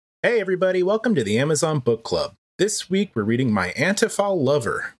Hey everybody, welcome to the Amazon Book Club. This week we're reading My Antifa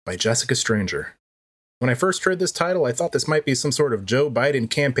Lover by Jessica Stranger. When I first heard this title, I thought this might be some sort of Joe Biden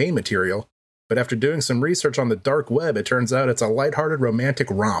campaign material, but after doing some research on the dark web, it turns out it's a lighthearted romantic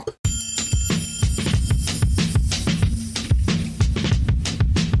romp.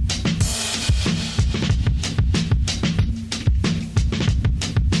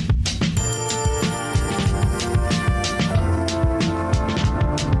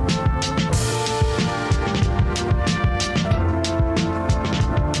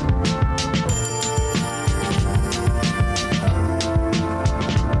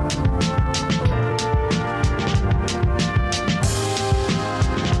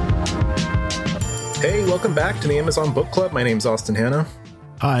 Hey, welcome back to the Amazon Book Club. My name's Austin Hanna.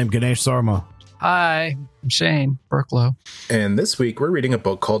 Hi, I'm Ganesh Sarma. Hi, I'm Shane Burklow. And this week we're reading a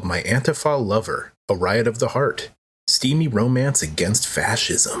book called My Antifa Lover, A Riot of the Heart, Steamy Romance Against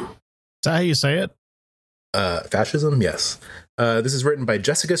Fascism. Is that how you say it? Fascism? Yes. This is written by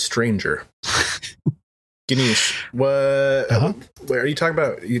Jessica Stranger. Ganesh, what are you talking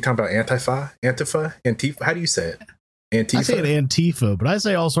about? Are you talking about Antifa? Antifa? How do you say it? Antifa? I say it Antifa, but I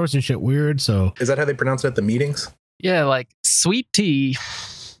say all sorts of shit weird, so... Is that how they pronounce it at the meetings? Yeah, like sweet tea.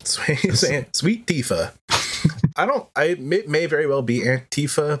 Sweet Tifa. I may very well be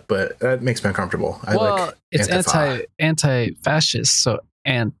Antifa, but that makes me uncomfortable. It's Antifa. anti-fascist, so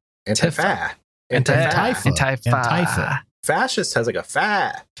Antifa. Antifa. Fascist has like a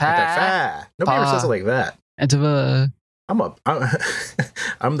fa. Antifa. Nobody ever says it like that. Antifa.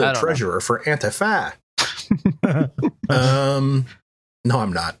 I'm the treasurer for Antifa. No,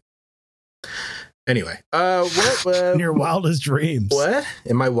 I'm not. Anyway, in your wildest dreams. What?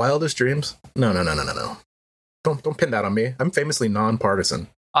 In my wildest dreams? No. Don't pin that on me. I'm famously nonpartisan.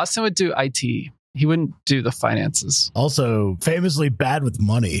 Austin would do IT. He wouldn't do the finances. Also, famously bad with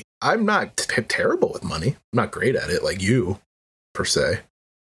money. I'm not terrible with money. I'm not great at it like you, per se.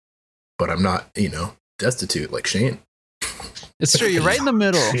 But I'm not, destitute like Shane. It's true. You're right in the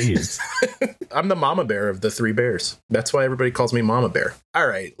middle. Jeez. I'm the mama bear of the three bears. That's why everybody calls me Mama Bear. All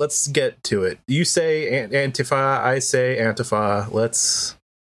right, let's get to it. You say Antifa, I say Antifa. Let's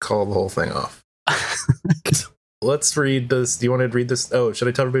call the whole thing off. Let's read this. Do you want to read this? Oh, should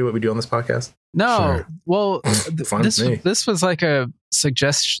I tell everybody what we do on this podcast? No. Sure. Well, this was like a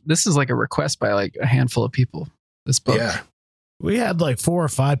suggestion. This is like a request by like a handful of people. This book. Yeah. We had like 4 or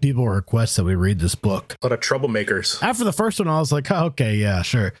 5 people request that we read this book. A lot of troublemakers. After the first one, I was like, oh, okay, yeah,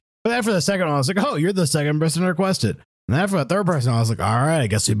 sure. But after the second one, I was like, oh, you're the second person to request it. And then after the third person, I was like, all right, I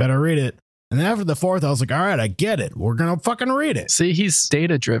guess we better read it. And then after the fourth, I was like, all right, I get it. We're going to fucking read it. See, he's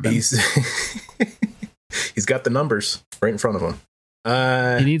data driven. He's got the numbers right in front of him.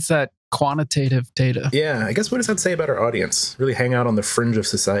 He needs that quantitative data. Yeah, I guess what does that say about our audience? Really hang out on the fringe of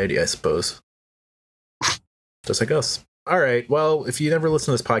society, I suppose. Just like us. All right, well, if you never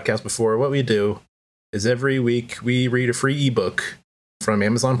listened to this podcast before, what we do is every week we read a free ebook from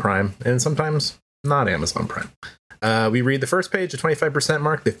Amazon Prime, and sometimes not Amazon Prime. We read the first page, the 25%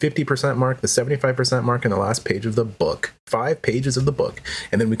 mark, the 50% mark, the 75% mark, and the last page of the book. 5 pages of the book.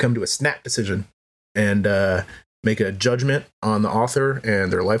 And then we come to a snap decision and make a judgment on the author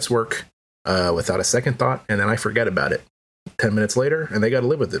and their life's work without a second thought, and then I forget about it 10 minutes later, and they got to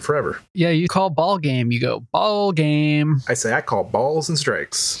live with it forever. Yeah, you call ball game, you go ball game. I say I call balls and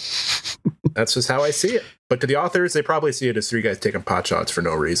strikes. That's just how I see it. But to the authors, they probably see it as 3 guys taking pot shots for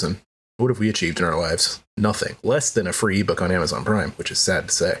no reason. What have we achieved in our lives? Nothing. Less than a free ebook on Amazon Prime, which is sad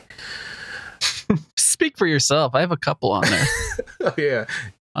to say. Speak for yourself. I have a couple on there. Oh, yeah.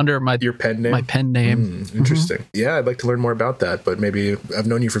 Under your pen name? My pen name. Interesting. Mm-hmm. Yeah, I'd like to learn more about that, but maybe I've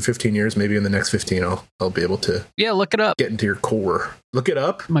known you for 15 years. Maybe in the next 15, I'll be able to look it up. Get into your core. Look it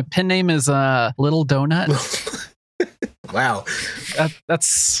up. My pen name is Little Donut. Wow.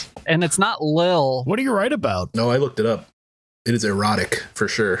 And it's not Lil. What do you write about? No, I looked it up. It is erotic for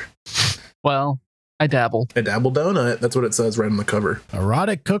sure. Well, I dabble. A dabble donut. That's what it says right on the cover.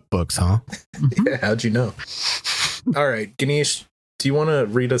 Erotic cookbooks, huh? Mm-hmm. Yeah, how'd you know? All right, Ganesh, do you want to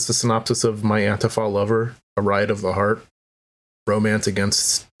read us the synopsis of My Antifa Lover, A Riot of the Heart, Romance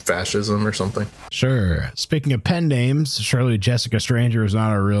Against Fascism or something? Sure. Speaking of pen names, surely Jessica Stranger is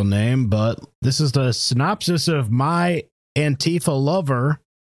not a real name, but this is the synopsis of My Antifa Lover,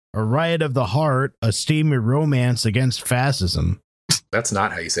 A Riot of the Heart, A Steamy Romance Against Fascism. That's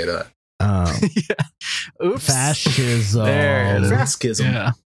not how you say that. Yeah. Oops. Fascism. There it is. Fascism.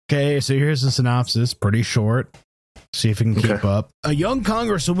 Yeah. Okay, so here's the synopsis. Pretty short. See if we can keep Okay. up. A young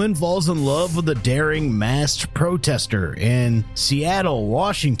congresswoman falls in love with a daring masked protester in Seattle,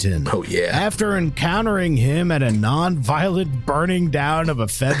 Washington. Oh, yeah. After encountering him at a non-violent burning down of a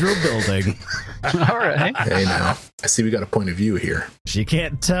federal building, All right. Hey, now. I see we got a point of view here. she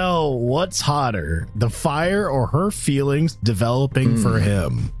can't tell what's hotter, the fire or her feelings developing for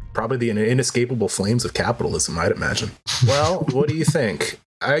him. Probably the inescapable flames of capitalism, I'd imagine. Well, what do you think?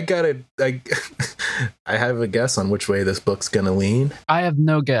 I have a guess on which way this book's gonna lean. I have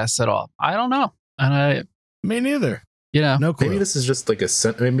no guess at all. I don't know. And Me neither. you know, No clue. Maybe this is just like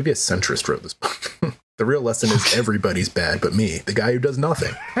maybe a centrist wrote this book. The real lesson is everybody's bad but me, the guy who does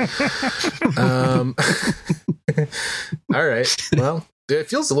nothing. All right. Well, it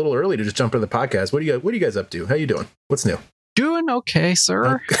feels a little early to just jump into the podcast. What are you guys up to? How you doing? What's new? doing okay,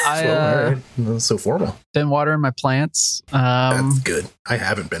 sir. I All right. That's so formal. been watering my plants. That's good. I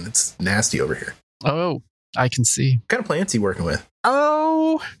haven't been. It's nasty over here. Oh, I can see. What kind of plants you working with?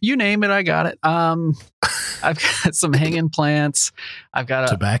 Oh, you name it, I got it. I've got some hanging plants. I've got a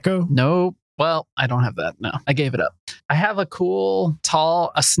Tobacco? no. Well, I don't have that. No, I gave it up. I have a cool,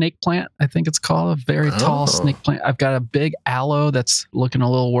 tall, a snake plant. I think it's called a very tall snake plant. I've got a big aloe that's looking a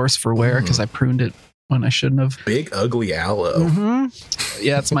little worse for wear because I pruned it when I shouldn't have. Big ugly aloe. Mm-hmm.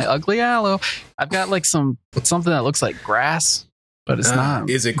 Yeah, it's my ugly aloe. I've got like something that looks like grass, but it's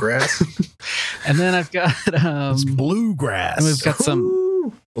not. Is it grass? And then I've got It's bluegrass. and we've got some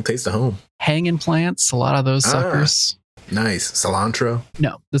Ooh, little taste of home. hanging plants. A lot of those suckers. Nice. Cilantro.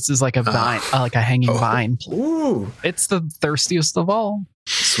 No, this is like a vine, like a hanging vine. Ooh. It's the thirstiest of all.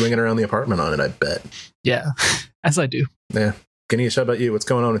 Swinging around the apartment on it, I bet. Yeah, as I do. Yeah. Ganesh, how about you? What's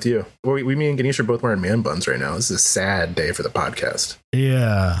going on with you? We me and Ganesh are both wearing man buns right now. This is a sad day for the podcast.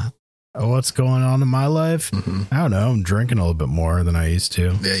 Yeah. What's going on in my life? hmm I don't know. I'm drinking a little bit more than I used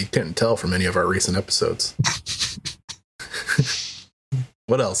to. Yeah, you couldn't tell from any of our recent episodes.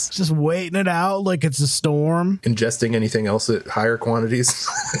 What else? Just waiting it out like it's a storm. Ingesting anything else at higher quantities?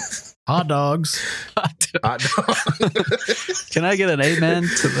 Hot dogs. Hot dog. Can I get an amen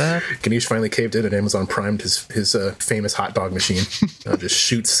to that? Ganesh finally caved in and Amazon primed his famous hot dog machine. Just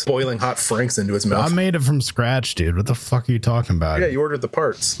shoots boiling hot franks into his I mouth. made it from scratch, dude. What the fuck are you talking about? Yeah, you ordered the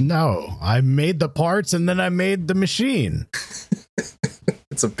parts. No, I made the parts and then I made the machine.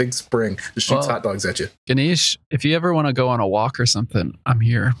 It's a big spring. Just shoots hot dogs at you. Ganesh, if you ever want to go on a walk or something, I'm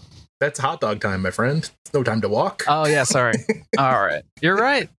here. That's hot dog time, my friend. It's no time to walk. Oh, yeah, sorry. All right. You're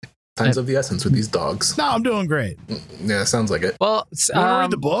right. Time's of the essence with these dogs. No, I'm doing great. Yeah, sounds like it. Well, You want to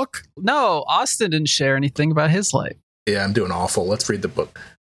read the book? no, Austin didn't share anything about his life. Yeah, I'm doing awful. Let's read the book.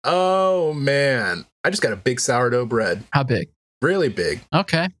 Oh, man. I just got a big sourdough bread. How big? Really big.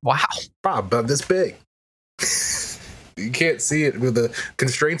 Okay. Wow. Probably about this big. You can't see it with the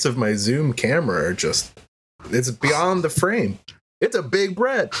constraints of my Zoom camera are just, it's beyond the frame. It's a big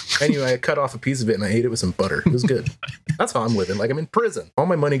bread. Anyway, I cut off a piece of it and I ate it with some butter. It was good. That's how I'm living. Like I'm in prison. All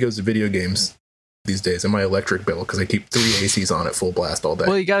my money goes to video games these days and my electric bill because I keep 3 ACs on at full blast all day.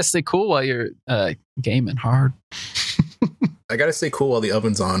 Well, you got to stay cool while you're gaming hard. I got to stay cool while the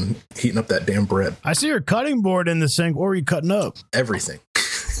oven's on, heating up that damn bread. I see your cutting board in the sink. What were you cutting up? Everything.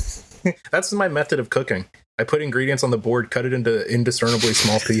 That's my method of cooking. I put ingredients on the board, cut it into indiscernibly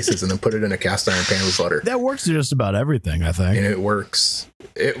small pieces, and then put it in a cast iron pan with butter. That works for just about everything, I think. And it works.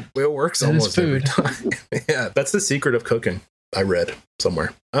 It works It is almost every food. time. Yeah, that's the secret of cooking. I read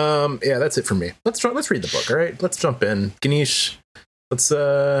somewhere. Yeah, that's it for me. Let's read the book. All right, let's jump in. Ganesh, let's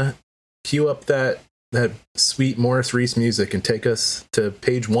cue up that sweet Morris Reese music and take us to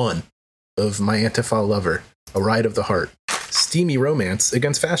page 1 of My Antifa Lover, A Ride of the Heart. Steamy romance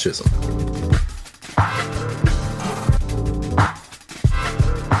against fascism.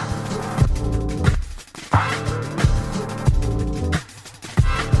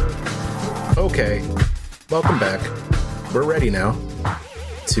 Okay, welcome back. We're ready now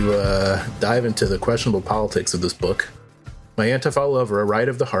to dive into the questionable politics of this book. My Antifa Lover, A Ride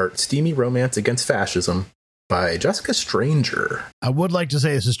of the Heart, Steamy Romance Against Fascism by Jessica Stranger. I would like to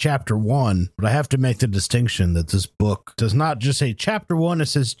say this is chapter 1, but I have to make the distinction that this book does not just say chapter 1, it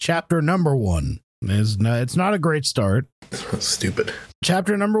says chapter number 1. It's not a great start. Stupid.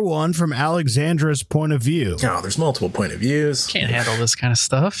 Chapter number 1 from Alexandra's point of view. Oh, there's multiple point of views. Can't handle this kind of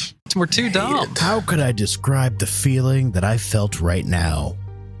stuff. We're too dumb. How could I describe the feeling that I felt right now?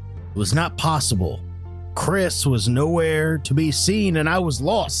 It was not possible. Chris was nowhere to be seen and I was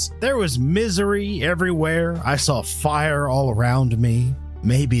lost. There was misery everywhere. I saw fire all around me.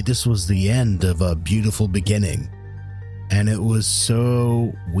 Maybe this was the end of a beautiful beginning. And it was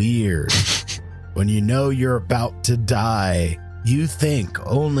so weird when you know you're about to die You think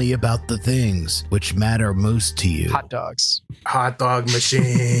only about the things which matter most to you. Hot dogs. Hot dog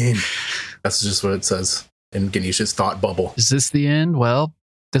machine. That's just what it says in Ganesh's thought bubble. Is this the end? Well,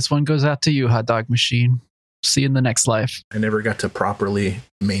 this one goes out to you, hot dog machine. See you in the next life. I never got to properly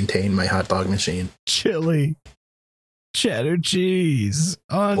maintain my hot dog machine. Chili, cheddar cheese,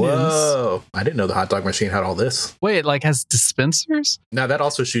 onions. Whoa. I didn't know the hot dog machine had all this. Wait, like has dispensers? Now that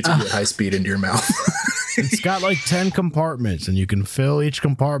also shoots you at high speed into your mouth. It's got like 10 compartments, and you can fill each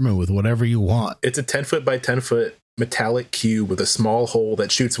compartment with whatever you want. It's a 10 foot by 10 foot metallic cube with a small hole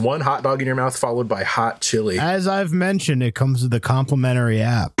that shoots one hot dog in your mouth, followed by hot chili. As I've mentioned, it comes with a complimentary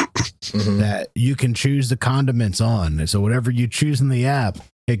app that you can choose the condiments on. So whatever you choose in the app,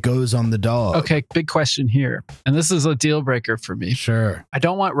 it goes on the dog. Okay, big question here. And this is a deal breaker for me. Sure. I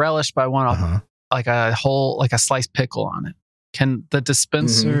don't want relish, but I want like a whole, like a sliced pickle on it. Can the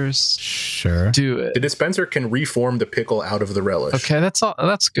dispensers Sure. do it? The dispenser can reform the pickle out of the relish. Okay, that's all.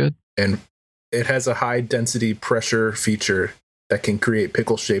 That's good. And it has a high density pressure feature that can create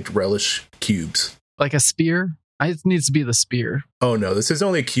pickle shaped relish cubes. Like a spear? It needs to be the spear. Oh no, this is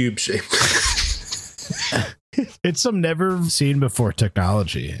only cube shaped. It's some never seen before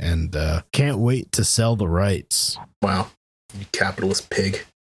technology, and can't wait to sell the rights. Wow, you capitalist pig.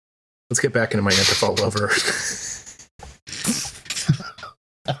 Let's get back into my Antifa lover.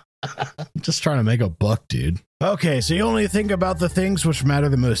 I'm just trying to make a buck, dude. Okay, so you only think about the things which matter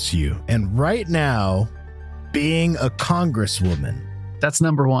the most to you. And right now, being a congresswoman. That's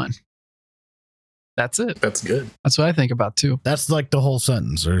number one. That's it. That's good. That's what I think about too. That's like the whole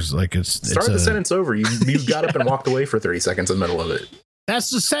sentence. There's like Start the sentence over. You got up and walked away for 30 seconds in the middle of it. That's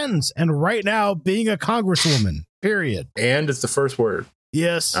the sentence. And right now, being a congresswoman. Period. And it's the first word.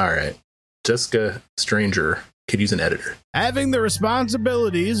 Yes. All right. Jessica Stranger could use an editor. Having the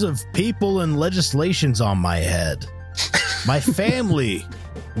responsibilities of people and legislations on my head. My family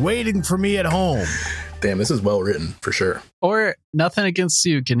waiting for me at home. Damn, this is well written for sure. Or nothing against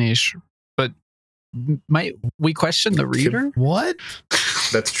you, Ganesh, but might we question the reader? What?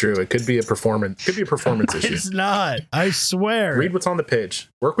 That's true. It could be a performance. Could be a performance issue. It's not. I swear. Read what's on the page.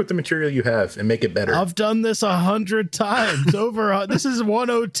 Work with the material you have and make it better. I've done this 100 times. This is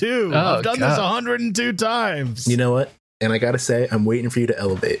 102. I've done this 102 times. You know what? And I gotta say, I'm waiting for you to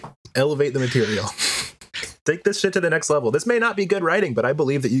elevate the material. Take this shit to the next level. This may not be good writing, but I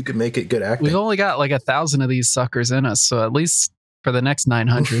believe that you could make it good acting. We've only got like 1,000 of these suckers in us, so at least for the next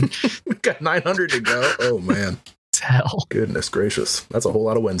 900. We've got 900 to go. Oh man. Hell. Goodness gracious. That's a whole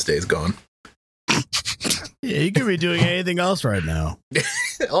lot of Wednesdays gone. Yeah, you could be doing anything else right now.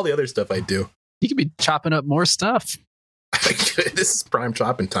 All the other stuff I do. You could be chopping up more stuff. This is prime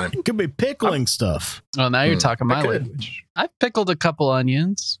chopping time. You could be pickling stuff. Oh, now you're talking my language. I've pickled a couple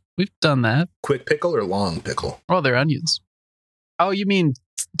onions. We've done that. Quick pickle or long pickle? Oh, they're onions. Oh, you mean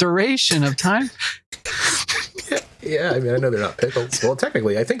duration of time? Yeah, I mean, I know they're not pickles. Well,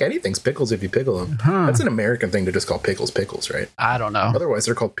 technically, I think anything's pickles if you pickle them. That's an American thing to just call pickles, right? I don't know. Otherwise,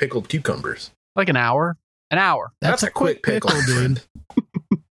 they're called pickled cucumbers. Like an hour. An hour. That's a quick pickle, dude.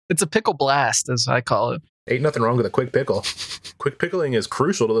 It's a pickle blast, as I call it. Ain't nothing wrong with a quick pickle. Quick pickling is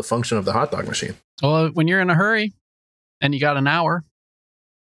crucial to the function of the hot dog machine. Well, when you're in a hurry and you got an hour,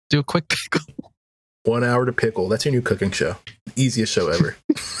 do a quick pickle. 1 hour to pickle. That's your new cooking show. Easiest show ever.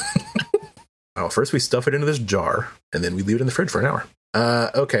 Oh, first we stuff it into this jar, and then we leave it in the fridge for an hour.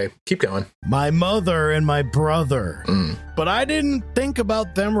 Okay, keep going. My mother and my brother. But I didn't think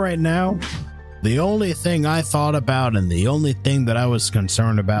about them right now. The only thing I thought about and the only thing that I was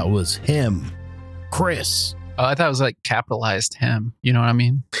concerned about was him, Chris. Oh, I thought it was like capitalized him. You know what I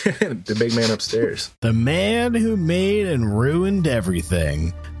mean? The big man upstairs. The man who made and ruined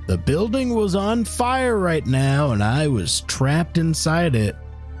everything. The building was on fire right now, and I was trapped inside it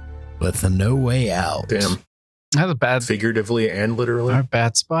with no way out. Damn. That's a bad, figuratively and literally. A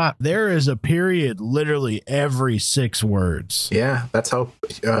bad spot. There is a period literally every 6 words. Yeah, that's how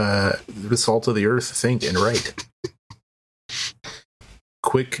the salt of the earth think and write.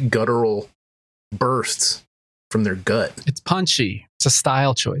 Quick guttural bursts from their gut. It's punchy. It's a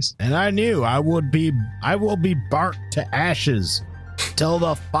style choice. And I knew I will be burnt to ashes till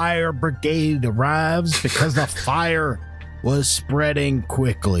the fire brigade arrives, because the fire was spreading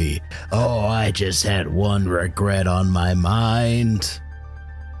quickly. Oh, I just had one regret on my mind.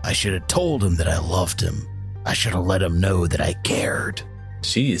 I should have told him that I loved him. I should have let him know that I cared.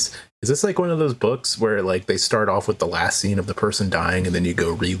 Jeez. Is this like one of those books where like they start off with the last scene of the person dying and then you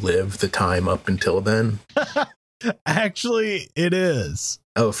go relive the time up until then? Actually, it is.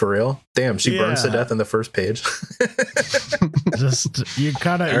 Oh, for real? Damn, she burns to Yeah. death in the first page. Just you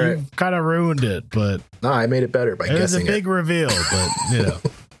kind of ruined it, but No, I made it better by it was a guessing big reveal. But you know,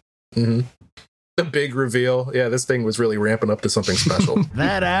 Mhm. The big reveal. Yeah, this thing was really ramping up to something special.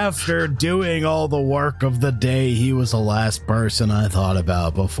 that after doing all the work of the day, he was the last person I thought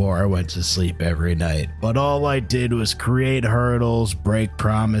about before I went to sleep every night. But all I did was create hurdles, break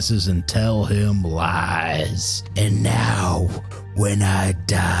promises, and tell him lies. And now, when I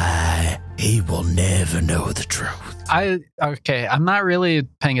die, he will never know the truth. I'm not really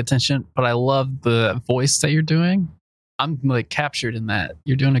paying attention, but I love the voice that you're doing. I'm like captured in that.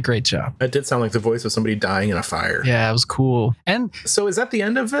 You're doing a great job. That did sound like the voice of somebody dying in a fire. Yeah, it was cool. And So is that the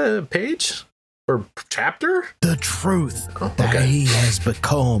end of a page? Or chapter? The truth Oh, that okay. he has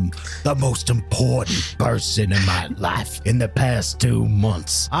become the most important person in my life in the past 2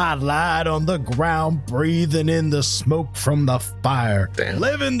 months. I lied on the ground, breathing in the smoke from the fire, Damn.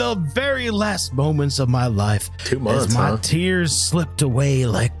 living the very last moments of my life 2 months, as my huh? tears slipped away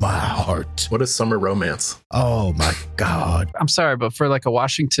like my heart. What is summer romance? Oh my God. I'm sorry, but for like a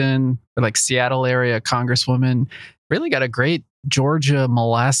Washington or like Seattle area congresswoman, really got a great Georgia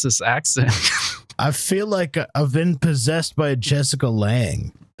molasses accent. I feel like I've been possessed by Jessica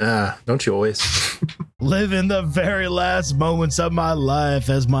Lange. Don't you always? Living the very last moments of my life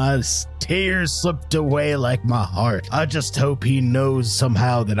as my tears slipped away like my heart. I just hope he knows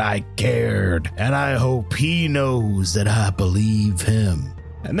somehow that I cared, and I hope he knows that I believe him.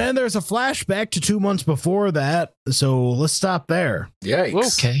 And then there's a flashback to 2 months before that, so let's stop there.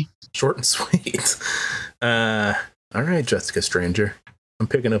 Yikes. Okay. Short and sweet. All right, Jessica Stranger. I'm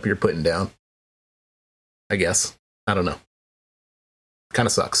picking up what you're putting down. I guess. I don't know. Kind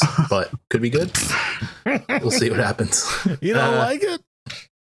of sucks, but could be good. We'll see what happens. You don't like it?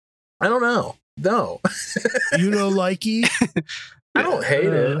 I don't know. No. You don't like it? I don't hate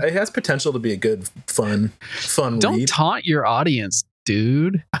it. It has potential to be a good, fun Don't read. taunt your audience,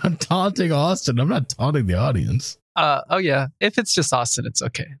 dude. I'm taunting Austin. I'm not taunting the audience. Oh yeah. If it's just Austin, it's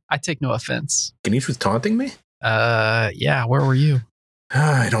okay. I take no offense. Ganesh was taunting me? Yeah, where were you?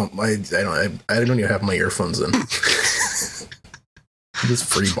 I don't even have my earphones in. I'm just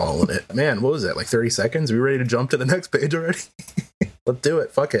freeballing it. Man, what was that? Like 30 seconds? Are we ready to jump to the next page already? Let's do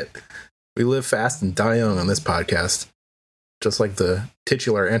it. Fuck it. We live fast and die young on this podcast. Just like the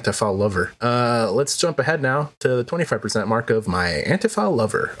titular Antifa lover. Let's jump ahead now to the 25% mark of My Antifa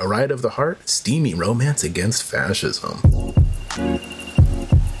Lover, A Ride of the Heart, Steamy Romance Against Fascism.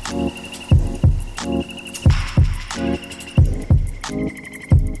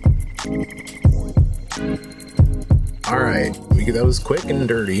 All right, that was quick and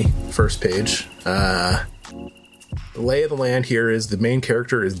dirty. First page. The lay of the land here is the main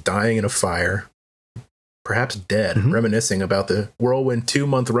character is dying in a fire, perhaps dead, reminiscing about the whirlwind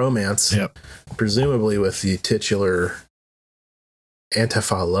 2-month romance, presumably with the titular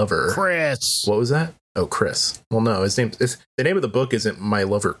Antifa lover. Chris. What was that? Oh, Chris. Well, no, the name of the book isn't My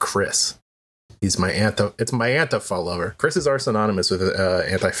Lover Chris. It's my Antifa lover. Chris's are synonymous with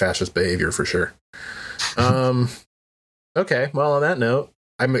anti-fascist behavior for sure. Okay, well, on that note,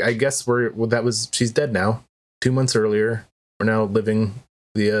 I guess she's dead now. 2 months earlier, we're now living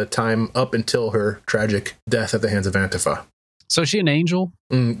the time up until her tragic death at the hands of Antifa. So is she an angel?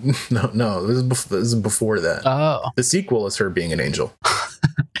 No, this is before that. Oh. The sequel is her being an angel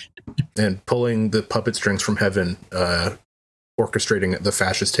and pulling the puppet strings from heaven, orchestrating the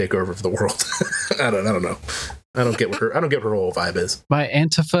fascist takeover of the world. I don't know. I don't get what her whole vibe is. My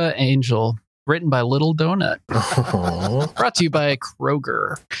Antifa Angel, written by Little Donut. Aww. Brought to you by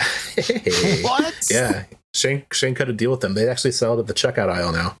Kroger. Hey. What? Yeah. Shane cut a deal with them. They actually sell it at the checkout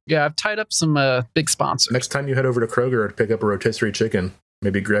aisle now. Yeah, I've tied up some big sponsors. Next time you head over to Kroger to pick up a rotisserie chicken,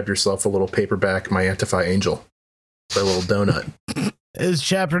 maybe grab yourself a little paperback My Antifa Angel for a little donut. Is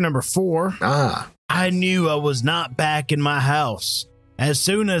chapter number 4. I knew I was not back in my house. As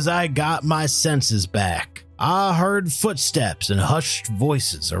soon as I got my senses back, I heard footsteps and hushed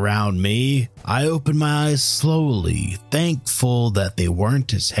voices around me. I opened my eyes slowly, thankful that they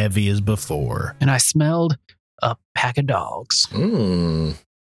weren't as heavy as before. And I smelled a pack of dogs.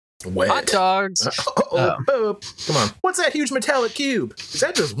 Wet. Hot dogs. Oh, come on. What's that huge metallic cube? Is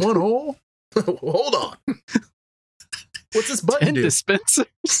that just one hole? Hold on. What's this button 10 do? dispensers.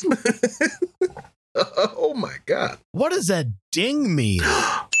 Oh my god. What does that ding mean?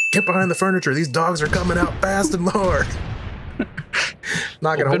 Get behind the furniture. These dogs are coming out fast and hard.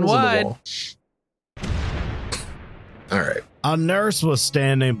 Knocking Open holes wide. in the wall. All right. A nurse was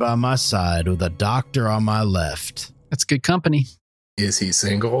standing by my side with a doctor on my left. That's good company. Is he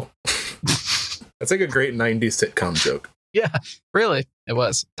single? That's like a great 90s sitcom joke. Yeah, really, it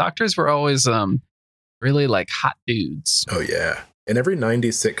was. Doctors were always really like hot dudes. Oh, yeah. In every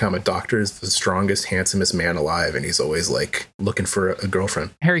 90s sitcom, a doctor is the strongest, handsomest man alive, and he's always like looking for a girlfriend.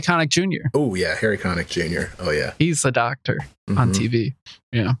 Harry Connick Jr. Oh, yeah. Harry Connick Jr. Oh, yeah. He's the doctor on TV.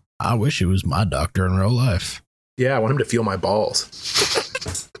 Yeah. I wish he was my doctor in real life. Yeah, I want him to feel my balls.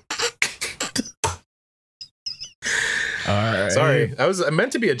 All right. Sorry, I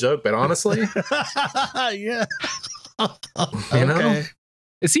meant to be a joke, but honestly, yeah. you know, Okay.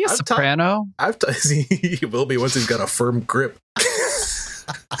 Is he a soprano? he will be once he's got a firm grip.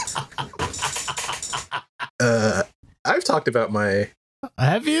 I've talked about my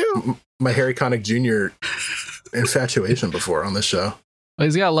Have you? Harry Connick Jr. infatuation before on this show. Well,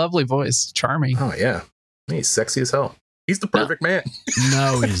 he's got a lovely voice. Charming. Oh yeah, he's sexy as hell. He's the perfect man.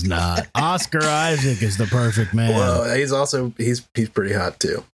 No, he's not. Oscar Isaac is the perfect man. Well, he's pretty hot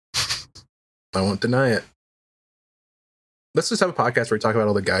too. I won't deny it. Let's just have a podcast where we talk about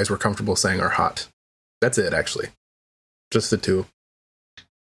all the guys we're comfortable saying are hot. That's it, actually. Just the two.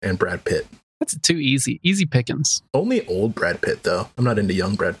 And Brad Pitt. That's too easy. Easy pickings. Only old Brad Pitt, though. I'm not into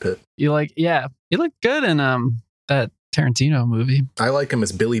young Brad Pitt. You like, yeah. He looked good in that Tarantino movie. I like him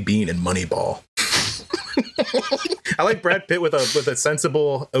as Billy Bean in Moneyball. I like Brad Pitt with a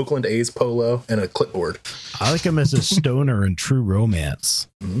sensible Oakland A's polo and a clipboard. I like him as a stoner in True Romance.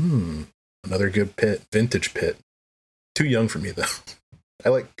 Another good Pitt. Vintage Pitt. Too young for me, though. I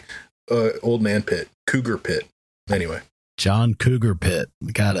like old man Pitt. Cougar Pitt. Anyway. John Cougar Pitt.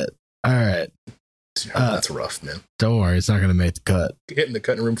 Got it. All right. That's rough, man. Don't worry. It's not going to make the cut. Hitting the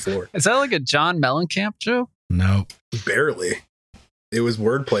cutting room floor. Is that like a John Mellencamp joke? No. Barely. It was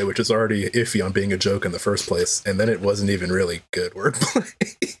wordplay, which is already iffy on being a joke in the first place. And then it wasn't even really good wordplay.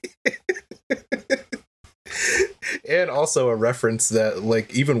 And also a reference that,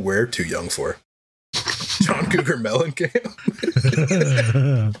 like, even we're too young for. John Cougar Mellencamp.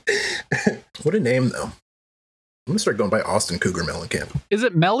 What a name, though. I'm going to start going by Austin Cougar Mellencamp. Is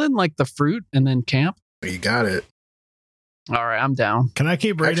it melon like the fruit and then camp? You got it. All right, I'm down. Can I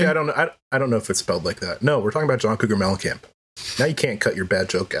keep reading? Actually, I don't know if it's spelled like that. No, we're talking about John Cougar Mellencamp. Now you can't cut your bad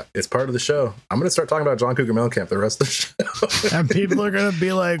joke out. It's part of the show. I'm going to start talking about John Cougar Mellencamp the rest of the show. And people are going to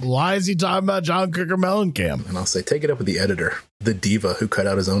be like, why is he talking about John Cougar Mellencamp? And I'll say, take it up with the editor, the diva who cut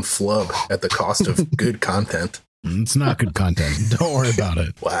out his own flub at the cost of good content. It's not good content. Don't worry about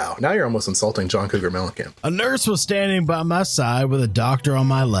it. Wow. Now you're almost insulting John Cougar Mellencamp. A nurse was standing by my side with a doctor on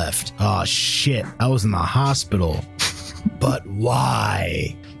my left. Oh, shit. I was in the hospital. But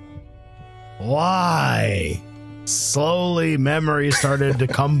why? Why? Slowly, memory started to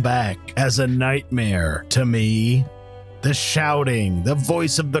come back as a nightmare to me. The shouting, the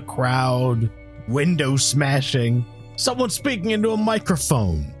voice of the crowd, window smashing, someone speaking into a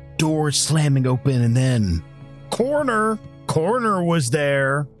microphone, doors slamming open, and then Coroner was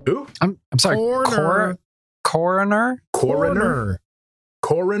there. Who? I'm sorry. Coroner.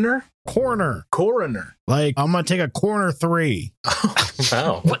 Like, I'm going to take a corner 3.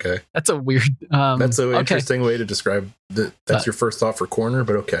 Wow. Okay. That's a weird. That's an interesting way to describe that's your first thought for coroner,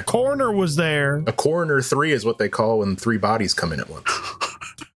 but okay. Coroner was there. A coroner 3 is what they call when 3 bodies come in at once.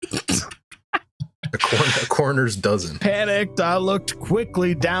 A coroner's dozen. Panicked, I looked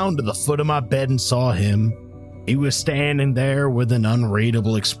quickly down to the foot of my bed and saw him. He was standing there with an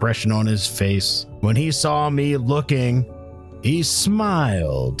unreadable expression on his face. When he saw me looking, he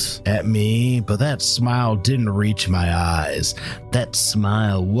smiled at me, but that smile didn't reach my eyes. That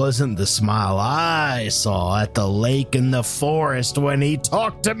smile wasn't the smile I saw at the lake in the forest when he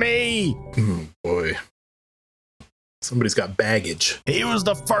talked to me. Boy. Somebody's got baggage. He was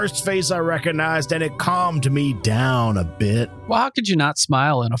the first face I recognized, and it calmed me down a bit. Well, how could you not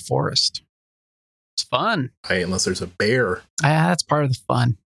smile in a forest? It's fun. Unless there's a bear. That's part of the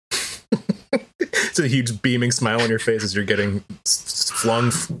fun. It's a huge beaming smile on your face as you're getting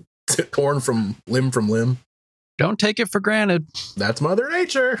flung, torn from limb. Don't take it for granted. That's Mother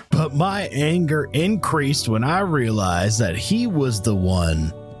Nature. But my anger increased when I realized that he was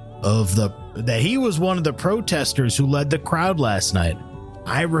one of the protesters who led the crowd last night.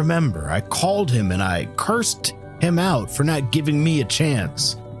 I remember I called him and I cursed him out for not giving me a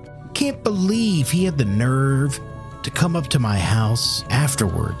chance. Can't believe he had the nerve to come up to my house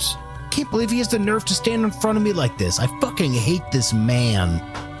afterwards. Can't believe he has the nerve to stand in front of me like this. I fucking hate this man.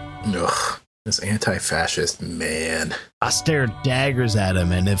 Ugh, this anti-fascist man. I stared daggers at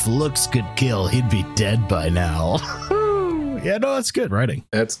him, and if looks could kill, he'd be dead by now. Yeah, no, that's good writing.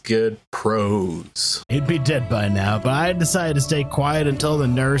 That's good prose. He'd be dead by now, but I decided to stay quiet until the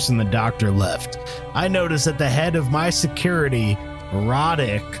nurse and the doctor left. I noticed that the head of my security,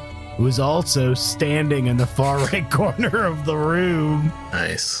 Roddick, who was also standing in the far right corner of the room.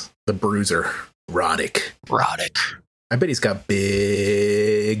 Nice. The bruiser. Roddick. I bet he's got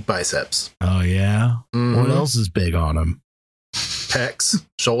big biceps. Oh, yeah? Mhm. What else is big on him? Pecs.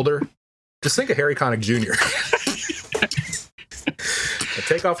 Shoulder. Just think of Harry Connick Jr.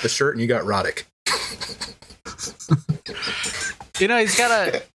 Take off the shirt and you got Roddick. You know, he's got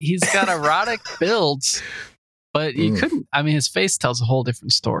a erotic build, but you couldn't. I mean, his face tells a whole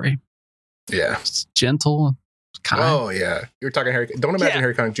different story. Yeah. It's gentle, kind. Oh, yeah. You're talking Harry. Don't imagine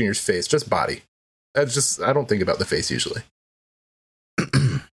Harry Connick Jr.'s face, just body. I don't think about the face usually.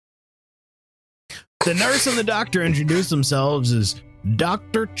 The nurse and the doctor introduced themselves as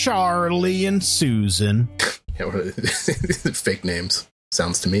Dr. Charlie and Susan. Fake names.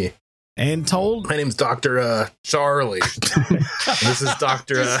 Sounds to me. And told... My name's Dr. Charlie. This is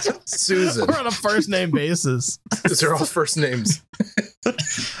Dr. Susan. We're on a first name basis. These are all first names.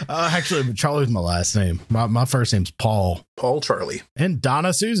 Actually, Charlie's my last name. My first name's Paul. Paul Charlie. And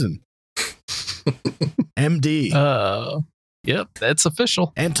Donna Susan. MD. Yep, that's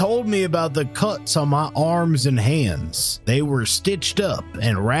official. And told me about the cuts on my arms and hands. They were stitched up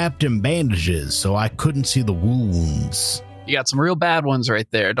and wrapped in bandages so I couldn't see the wounds. You got some real bad ones right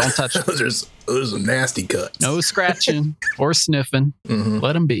there. Don't touch them. Those are nasty cuts. No scratching or sniffing. Mm-hmm.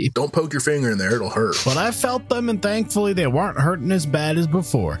 Let them be. Don't poke your finger in there. It'll hurt. But I felt them, and thankfully they weren't hurting as bad as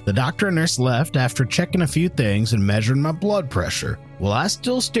before. The doctor and nurse left after checking a few things and measuring my blood pressure. Well, I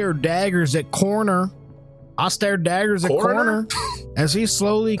still stared daggers at Corner. Corner as he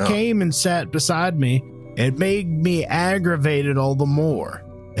slowly came and sat beside me. It made me aggravated all the more.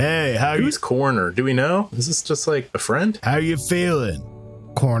 Hey, who's Corner? Do we know? Is this just like a friend? How you feeling?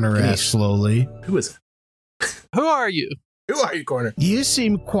 Corner asked slowly. Who is it? Who are you? Who are you, Corner? You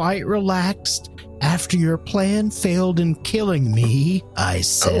seem quite relaxed after your plan failed in killing me, I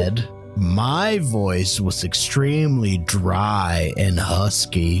said. My voice was extremely dry and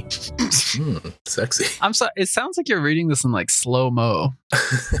husky. Sexy. I'm sorry. It sounds like you're reading this in like slow-mo,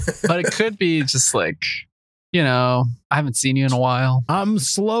 but it could be just like, you know, I haven't seen you in a while. I'm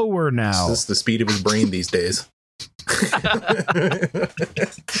slower now. This is the speed of his brain these days.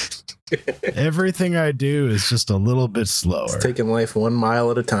 Everything I do is just a little bit slower. It's taking life 1 mile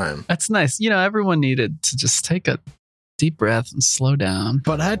at a time. That's nice. You know, everyone needed to just take a deep breath and slow down.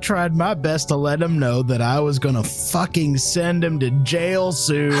 But I tried my best to let him know that I was gonna fucking send him to jail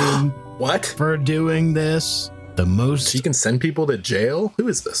soon. What? For doing this. The most... She can send people to jail? Who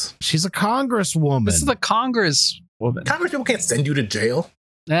is this? She's a congresswoman. This is a congresswoman. Congress people can't send you to jail.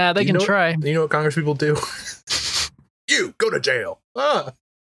 Yeah, they can try. You know what Congress people do? You go to jail.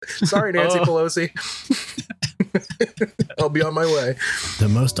 Sorry, Nancy Pelosi. I'll be on my way. The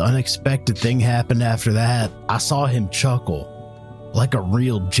most unexpected thing happened after that. I saw him chuckle, like a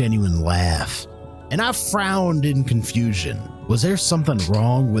real genuine laugh. And I frowned in confusion. Was there something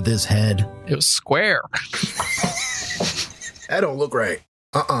wrong with his head? It was square. That don't look right.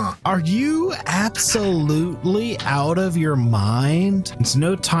 Are you absolutely out of your mind? It's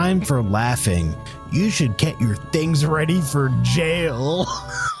no time for laughing. You should get your things ready for jail.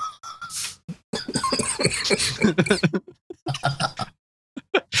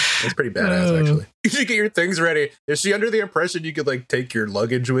 That's pretty badass, actually. You should get your things ready. Is she under the impression you could like take your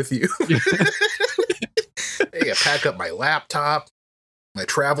luggage with you? Hey, I pack up my laptop, my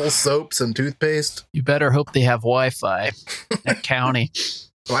travel soaps and toothpaste. You better hope they have Wi-Fi at county.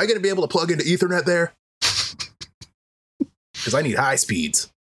 Am I going to be able to plug into Ethernet there? Because I need high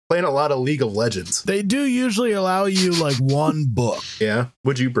speeds. Playing a lot of League of Legends. They do usually allow you like one book. Yeah?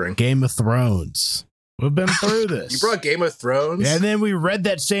 What'd you bring? Game of Thrones. We've been through this. You brought Game of Thrones? And then we read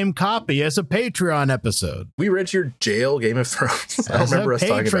that same copy as a Patreon episode. We read your jail Game of Thrones. I don't remember us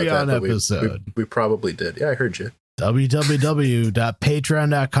talking about that. Episode. We probably did. Yeah, I heard you.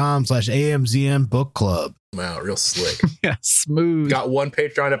 www.patreon.com/AMZN Book Club. Wow, real slick. Yeah, smooth. Got one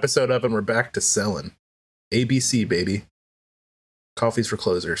Patreon episode up and we're back to selling. ABC, baby. Coffees for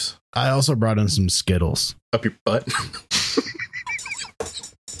closers. I also brought in some Skittles. Up your butt?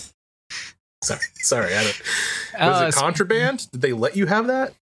 Sorry. Was it contraband? Did they let you have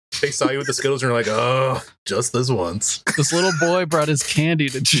that? They saw you with the Skittles and were like, oh, just this once. This little boy brought his candy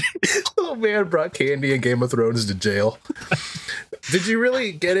to jail. Little man brought candy and Game of Thrones to jail. Did you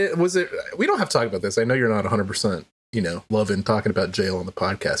really get it? Was it? We don't have to talk about this. I know you're not 100%, loving talking about jail on the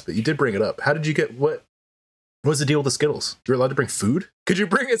podcast, but you did bring it up. How did you get what? What was the deal with the Skittles? You're allowed to bring food? Could you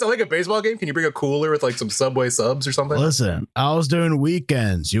bring, it's like a baseball game? Can you bring a cooler with like some Subway subs or something? Listen, I was doing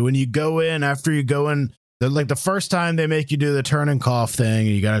weekends. When you go in, after you go in They're like the first time they make you do the turn and cough thing,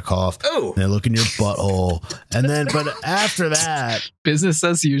 and you got to cough. Oh, and they look in your butthole. And then, but after that, Business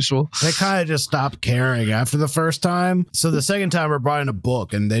as usual. they kind of just stopped caring after the first time. So the second time, we're buying a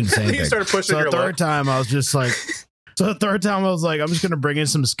book, and they didn't say anything. You started pushing So your the third luck. time, I was just like, I'm just going to bring in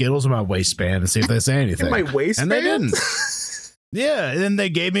some Skittles in my waistband and see if they say anything. In my waistband? And they didn't. Yeah. And then they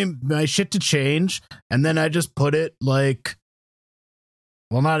gave me my shit to change. And then I just put it like,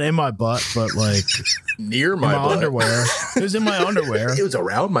 well, not in my butt, but like Near in my my butt. underwear. It was in my underwear. It was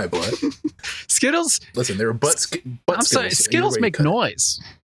around my butt. Skittles. Listen, there were butt I'm sorry. Skittles make noise.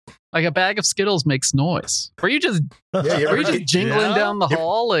 Like a bag of Skittles makes noise. Were you just Yeah, you were you ever- just jingling Yeah. down the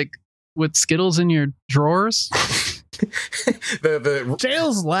hall like with Skittles in your drawers? the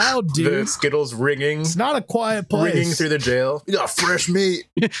Jail's loud, the dude. Skittles ringing It's not a quiet place. ringing through the jail. You got fresh meat.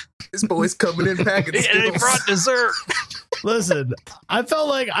 This boy's coming in packing Yeah, they Skittles. brought dessert. Listen, I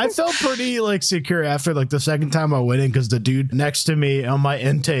felt pretty like secure after like the second time I went in because the dude next to me on my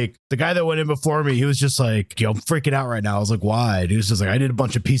intake, the guy that went in before me, he was just like, yo, I'm freaking out right now. I was like, why? He was just like, I did a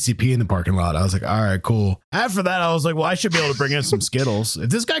bunch of PCP in the parking lot. I was like, all right, cool. After that, I was like, well, I should be able to bring in some Skittles.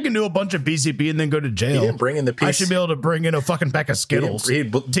 If this guy can do a bunch of PCP and then go to He jail, didn't bring in the piece. I should be able to bring in a fucking pack of Skittles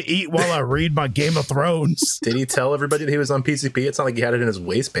to eat while I read my Game of Thrones. Did he tell everybody that he was on PCP? It's not like he had it in his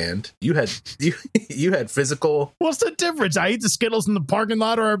waistband. You had physical. What's the difference? I eat the Skittles in the parking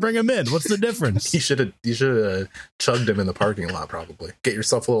lot or I bring them in. What's the difference? You should have chugged him in the parking lot. Probably get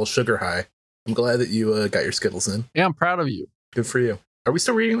yourself a little sugar high. I'm glad that you got your Skittles in. Yeah, I'm proud of you. Good for you. Are we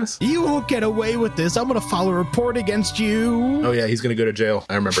still reading this? You won't get away with this. I'm going to file a report against you. Oh yeah, he's gonna go to jail.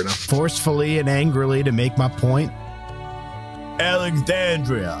 I remember now. Forcefully and angrily to make my point.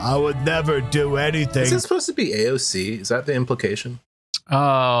 Alexandria, I would never do anything. Is this supposed to be AOC? Is that the implication?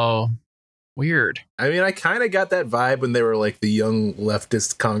 Oh, weird. I mean, I kind of got that vibe when they were like the young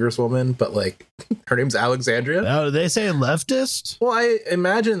leftist congresswoman, but like her name's Alexandria. Oh, they say leftist? Well, I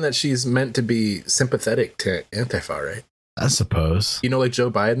imagine that she's meant to be sympathetic to Antifa, right? I suppose. You know, like Joe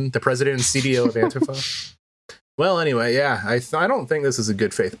Biden, the president and CDO of Antifa. Well, anyway, yeah, I don't think this is a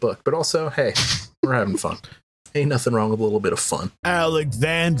good faith book, but also, hey, we're having fun. Ain't nothing wrong with a little bit of fun.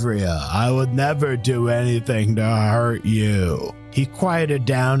 Alexandria, I would never do anything to hurt you. He quieted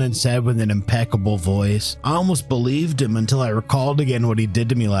down and said with an impeccable voice. I almost believed him until I recalled again what he did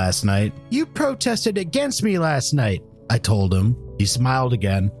to me last night. You protested against me last night, I told him. He smiled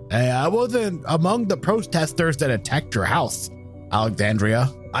again. Hey, I wasn't among the protesters that attacked your house, Alexandria.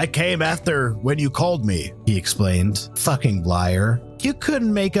 I came after when you called me, he explained. Fucking liar. You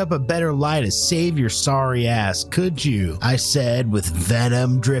couldn't make up a better lie to save your sorry ass, could you? I said with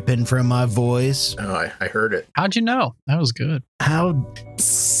venom dripping from my voice. Oh, I heard it. How'd you know? That was good.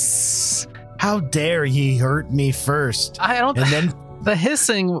 How dare he hurt me first? I don't. And then The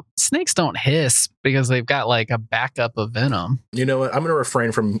hissing, snakes don't hiss because they've got like a backup of venom. You know what? I'm going to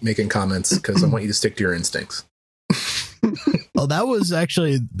refrain from making comments because I want you to stick to your instincts. oh, that was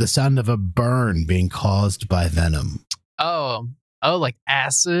actually the sound of a burn being caused by venom. Oh, like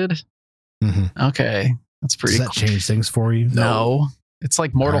acid. Mm-hmm. Okay, that's pretty. Does that cool. change things for you? No, it's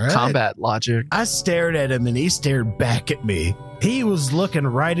like Mortal All right. Kombat logic. I stared at him and he stared back at me. He was looking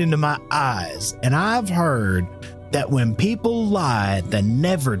right into my eyes, and I've heard that when people lie, they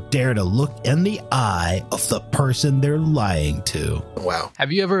never dare to look in the eye of the person they're lying to. Wow.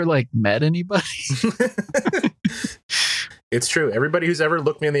 Have you ever like met anybody? It's true. Everybody who's ever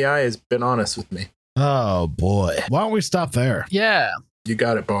looked me in the eye has been honest with me. Oh boy. Why don't we stop there? Yeah, You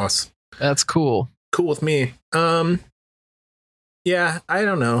got it, boss. that's cool. Cool with me. Yeah, I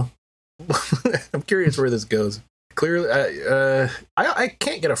don't know. I'm curious where this goes. Clearly, I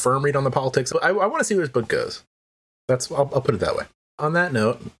can't get a firm read on the politics, but I want to see where this book goes. I'll put it that way. On that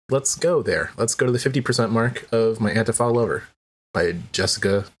note, let's go there. Let's go to the 50% mark of My Antifa Lover by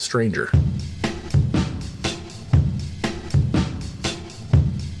Jessica Stranger.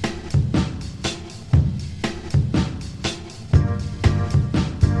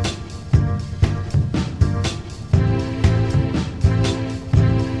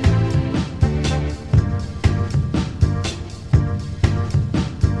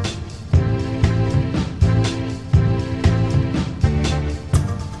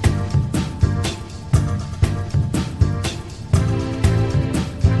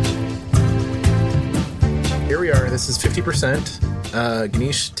 This is 50%.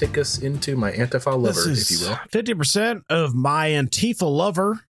 Ganesh, take us into My Antifa Lover, if you will. 50% of My Antifa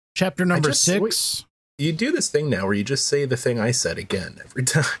Lover, chapter number 6. You do this thing now where you just say the thing I said again every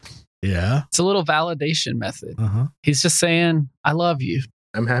time. Yeah. It's a little validation method. Uh-huh. He's just saying, I love you.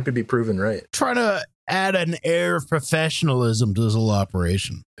 I'm happy to be proven right. Trying to add an air of professionalism to this whole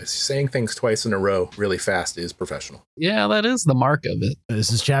operation. Saying things twice in a row really fast is professional. Yeah, that is the mark of it.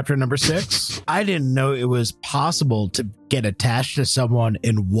 This is chapter number 6. I didn't know it was possible to get attached to someone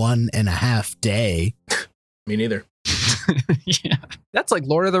in 1.5 days. Me neither. Yeah. That's like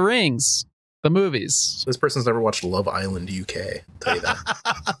Lord of the Rings, the movies. This person's never watched Love Island UK. I'll tell you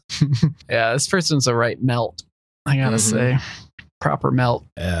that. Yeah, this person's a right melt, I gotta say. Proper melt.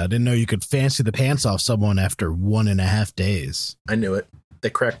 I didn't know you could fancy the pants off someone after 1.5 days. I knew it. They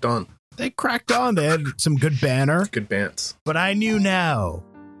cracked on. They cracked on. They had some good banner. Good bands. But I knew now.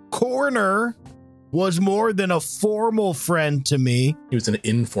 Corner was more than a formal friend to me. He was an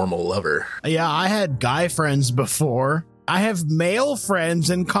informal lover. Yeah, I had guy friends before. I have male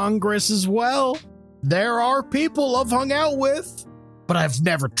friends in Congress as well. There are people I've hung out with, but I've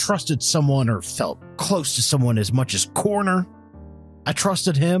never trusted someone or felt close to someone as much as Corner. I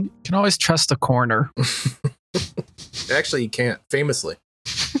trusted him. You can always trust a corner. Actually, you can't. Famously.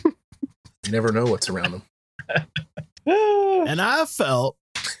 You never know what's around them. And I felt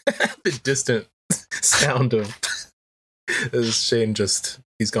The distant sound of Shane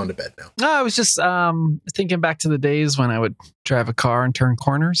he's gone to bed now. No, I was just thinking back to the days when I would drive a car and turn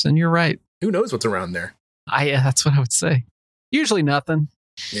corners, and you're right. Who knows what's around there? That's what I would say. Usually nothing.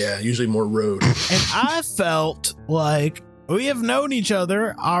 Yeah, usually more road. And I felt like we have known each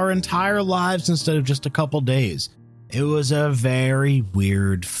other our entire lives instead of just a couple days. It was a very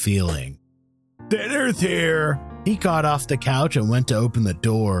weird feeling. Dinner's here. He got off the couch and went to open the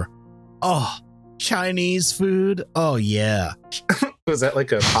door. Oh, Chinese food? Oh, yeah. Was that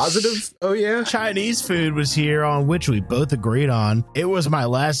like a positive? Oh, yeah. Chinese food was here, on which we both agreed on. It was my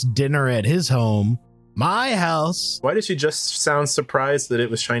last dinner at his home. My house. Why did she just sound surprised that it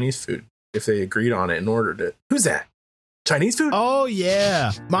was Chinese food if they agreed on it and ordered it? Who's that? Chinese food? Oh,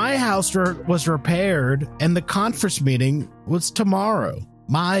 yeah. My house was repaired, and the conference meeting was tomorrow.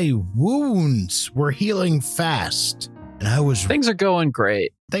 My wounds were healing fast, and I was... Things are going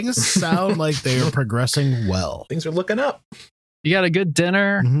great. Things sound like they are progressing well. Things are looking up. You got a good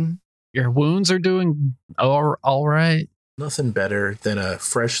dinner. Mm-hmm. Your wounds are doing all right. Nothing better than a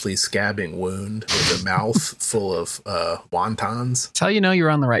freshly scabbing wound with a mouth full of wontons. That's how you know you're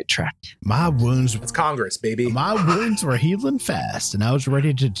on the right track. My wounds... It's Congress, baby. My wounds were healing fast, and I was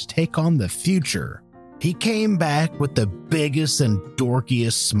ready to take on the future. He came back with the biggest and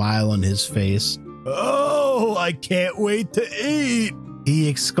dorkiest smile on his face. Oh, I can't wait to eat, he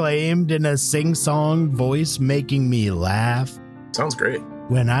exclaimed in a sing-song voice, making me laugh. Sounds great.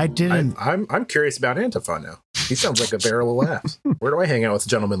 When I didn't... I'm curious about Antifa now. He sounds like a barrel of laughs. Where do I hang out with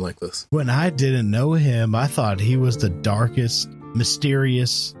gentlemen like this? When I didn't know him, I thought he was the darkest,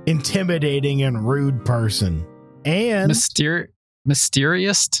 mysterious, intimidating, and rude person. And...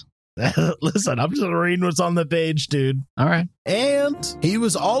 Mysterious? Listen, I'm just reading what's on the page, dude. All right. And he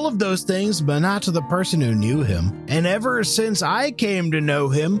was all of those things, but not to the person who knew him. And ever since I came to know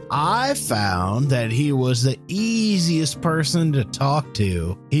him, I found that he was the easiest person to talk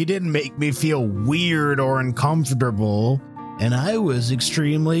to. He didn't make me feel weird or uncomfortable, and I was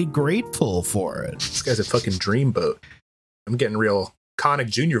extremely grateful for it. This guy's a fucking dreamboat. I'm getting real Connick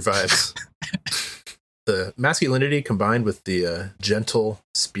Jr. vibes. The masculinity combined with the gentle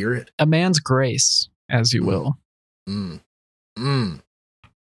spirit. A man's grace, as you will.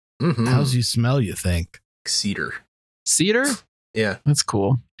 How's he smell, you think? Cedar. Cedar? Yeah. That's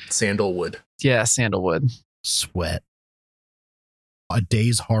cool. Sandalwood. Yeah, sandalwood. Sweat. A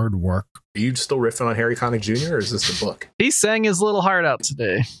day's hard work. Are you still riffing on Harry Connick Jr. or is this the book? He sang his little heart out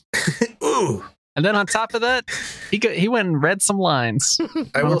today. Ooh. And then on top of that, he went and read some lines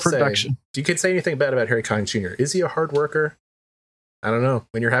I on will a production. Say, you could say anything bad about Harry Connick Jr. Is he a hard worker? I don't know.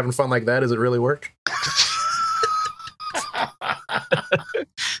 When you're having fun like that, does it really work?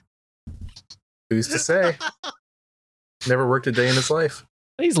 Who's to say? Never worked a day in his life.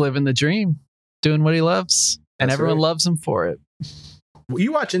 He's living the dream, doing what he loves, and That's everyone right. loves him for it. Well,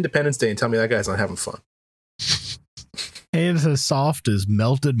 you watch Independence Day and tell me that guy's not having fun. Hands as soft as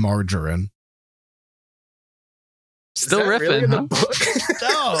melted margarine. Still Is that riffing, really in huh? the book?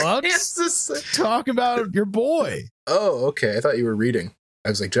 No, I'm It's just talking about your boy. Oh, okay. I thought you were reading. I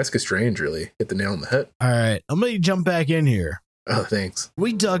was like, Jessica Strange really hit the nail on the head. All right, I'm going to jump back in here. Oh, thanks.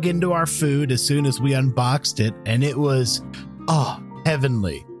 We dug into our food as soon as we unboxed it, and it was,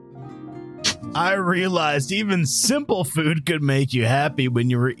 heavenly. I realized even simple food could make you happy when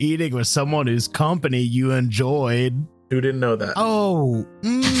you were eating with someone whose company you enjoyed. Who didn't know that? Oh,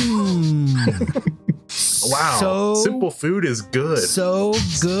 Wow. So, Simple food is good. so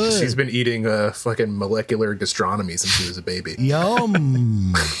good. She's been eating fucking molecular gastronomy since she was a baby.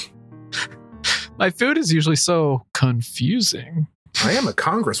 Yum. My food is usually so confusing. I am a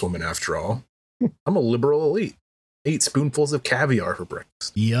congresswoman after all. I'm a liberal elite. I eat spoonfuls of caviar for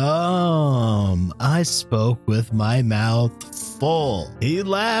breakfast. Yum. I spoke with my mouth full. He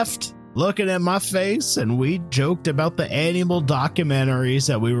laughed, looking at my face, and we joked about the animal documentaries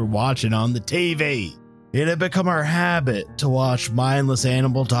that we were watching on the TV. It had become our habit to watch mindless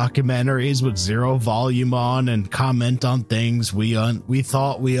animal documentaries with zero volume on and comment on things we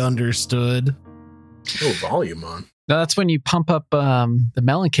thought we understood. No volume on. No, that's when you pump up the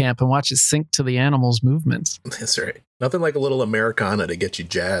Mellencamp and watch it sync to the animal's movements. That's right. Nothing like a little Americana to get you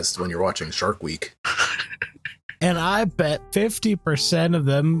jazzed when you're watching Shark Week. And I bet 50% of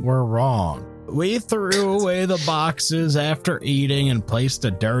them were wrong. We threw away the boxes after eating and placed the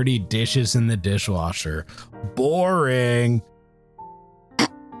dirty dishes in the dishwasher. Boring.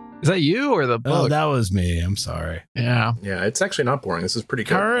 Is that you or the book? Oh, that was me. I'm sorry. Yeah. Yeah, it's actually not boring. This is pretty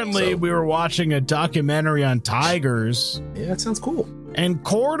good. Currently, So- we were watching a documentary on tigers, Yeah, it sounds cool. and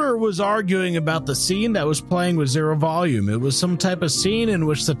Corder was arguing about the scene that was playing with zero volume. It was some type of scene in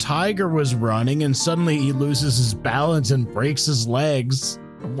which the tiger was running, and suddenly he loses his balance and breaks his legs.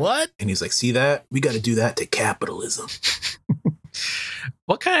 What? And he's like, see that? We got to do that to capitalism.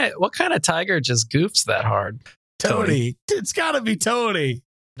 What kind of tiger just goofs that hard? Tony. It's gotta be Tony.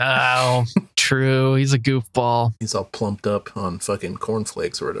 No, true. He's a goofball. He's all plumped up on fucking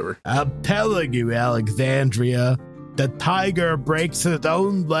cornflakes or whatever. I'm telling you, Alexandria, the tiger breaks his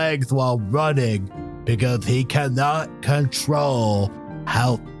own legs while running because he cannot control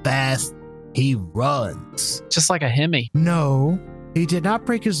how fast he runs. Just like a Hemi. No, he did not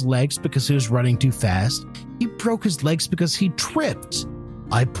break his legs because he was running too fast. He broke his legs because he tripped.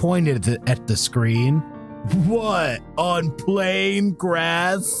 I pointed at the screen. What? On plain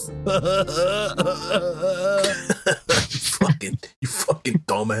grass? you fucking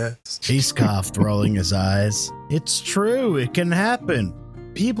dumbass. He scoffed, rolling his eyes. It's true, it can happen.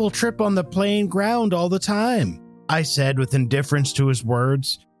 People trip on the plain ground all the time. I said with indifference to his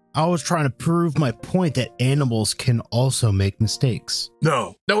words. I was trying to prove my point that animals can also make mistakes.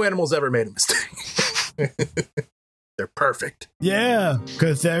 No animal's ever made a mistake. They're perfect. Yeah,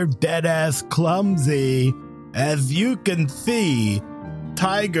 because they're dead-ass clumsy. As you can see,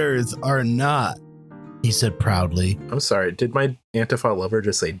 tigers are not, he said proudly. I'm sorry, did my Antifa lover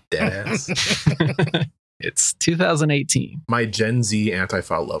just say dead ass? It's 2018. My Gen Z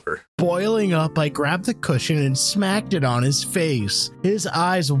Antifa lover. Boiling up, I grabbed the cushion and smacked it on his face. His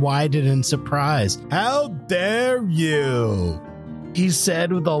eyes widened in surprise. How dare you? He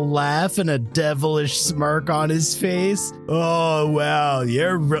said with a laugh and a devilish smirk on his face. Oh, well,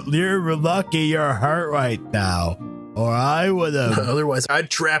 you're lucky you're hurt right now. Or I would have... Otherwise, I'd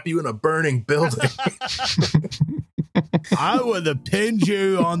trap you in a burning building. I would have pinned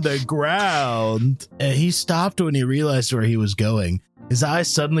you on the ground. And he stopped when he realized where he was going. His eyes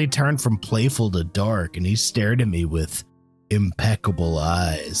suddenly turned from playful to dark, and he stared at me with impeccable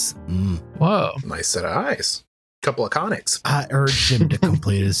eyes. Whoa. Nice set of eyes. Couple of conics. I urged him to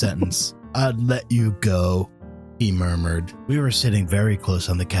complete his sentence. I'd let you go, he murmured. We were sitting very close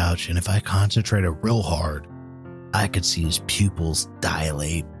on the couch, and if I concentrated real hard, I could see his pupils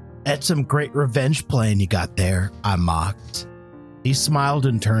dilate. That's some great revenge plan you got there, I mocked. He smiled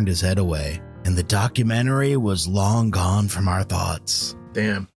and turned his head away, and the documentary was long gone from our thoughts.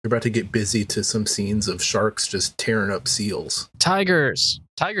 Damn, you're about to get busy to some scenes of sharks just tearing up seals. Tigers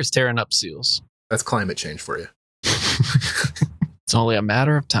tearing up seals. That's climate change for you. It's only a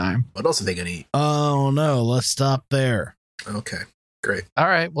matter of time. What else are they gonna eat? Oh no, let's stop there. Okay, great. All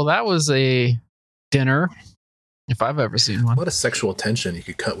right. Well, that was a dinner, if I've ever seen one. What a sexual tension you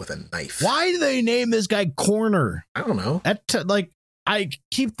could cut with a knife. Why do they name this guy Corner? I don't know. I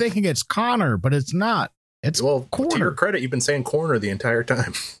keep thinking it's Connor, but it's not. It's Well, to your Corner. credit, you've been saying corner the entire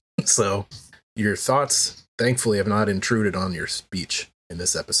time. So your thoughts, thankfully, have not intruded on your speech in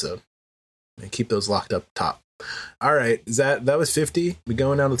this episode. And keep those locked up top. All right, that was 50. We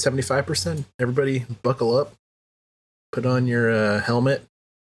going down to 75%. Everybody buckle up, put on your helmet,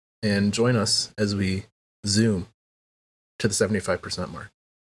 and join us as we zoom to the 75% mark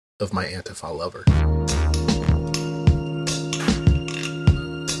of my Antifa lover.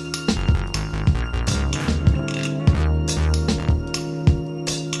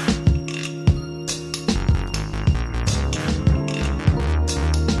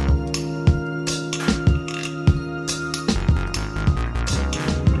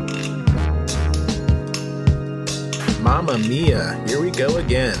 Mamma mia, here we go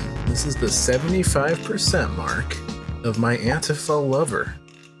again. This is the 75% mark of my Antifa lover.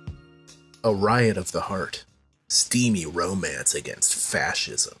 A riot of the heart. Steamy romance against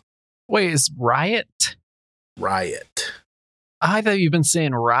fascism. Wait, is Riot? Riot. I thought you've been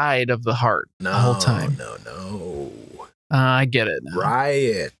saying Ride of the Heart No, the whole time. No. I get it now.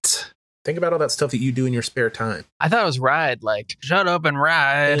 Riot. Think about all that stuff that you do in your spare time. I thought it was Ride, like, shut up and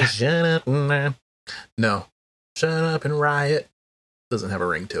ride. Shut up. No. Shut up and riot. Doesn't have a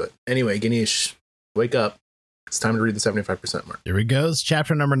ring to it. Anyway, Ganesh, wake up. It's time to read the 75% mark. Here we go. It's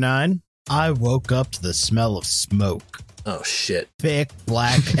chapter number 9. I woke up to the smell of smoke. Oh, shit. Thick,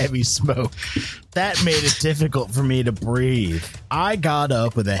 black, heavy smoke. That made it difficult for me to breathe. I got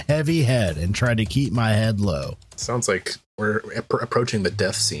up with a heavy head and tried to keep my head low. Sounds like we're approaching the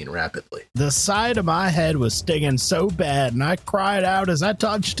death scene rapidly. The side of my head was stinging so bad, and I cried out as I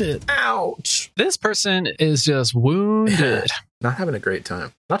touched it. Ouch. This person is just wounded. Not having a great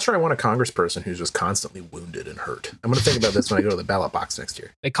time. Not sure I want a congressperson who's just constantly wounded and hurt. I'm going to think about this when I go to the ballot box next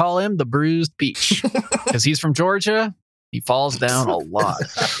year. They call him the Bruised Peach because he's from Georgia. He falls down a lot.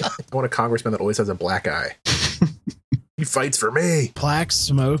 I want a congressman that always has a black eye. He fights for me. Black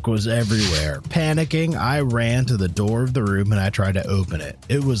smoke was everywhere. Panicking, I ran to the door of the room and I tried to open it.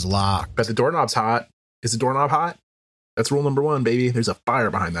 It was locked. But the doorknob's hot. Is the doorknob hot? That's rule number 1, baby. There's a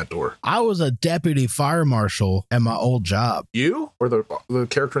fire behind that door. I was a deputy fire marshal at my old job. You? Or the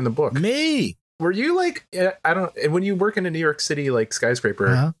character in the book? Me. Were you like, I don't, when you work in a New York City, like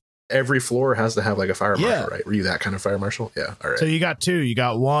skyscraper, every floor has to have like a fire marshal, right? Were you that kind of fire marshal? Yeah. All right. So you got 2. You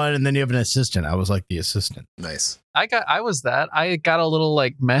got 1 and then you have an assistant. I was like the assistant. Nice. I was that. I got a little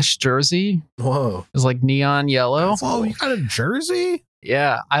like mesh jersey. Whoa. It was like neon yellow. Oh, you got a jersey?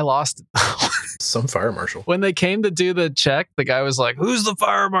 Yeah, I lost it. Some fire marshal. When they came to do the check, the guy was like, "Who's the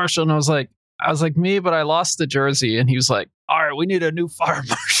fire marshal?" And I was like, me, but I lost the jersey. And he was like, "All right, we need a new fire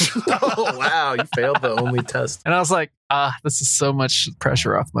marshal." Oh, wow. You failed the only test. And I was like, this is so much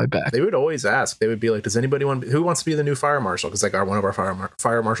pressure off my back. They would always ask. They would be like, does anybody who wants to be the new fire marshal? Because like one of our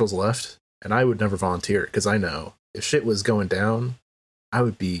fire marshals left. And I would never volunteer because I know if shit was going down, I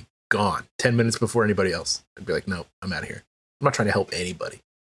would be gone 10 minutes before anybody else. I'd be like, no, I'm out of here. I'm not trying to help anybody.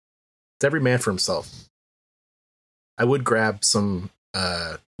 It's every man for himself. I would grab some,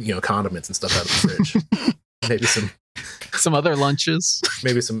 condiments and stuff out of the fridge. Maybe some other lunches.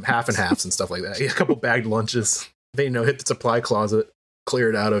 Maybe some half and halves and stuff like that. A couple bagged lunches. They, hit the supply closet, clear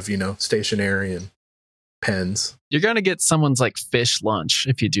it out of, stationery and pens. You're going to get someone's like fish lunch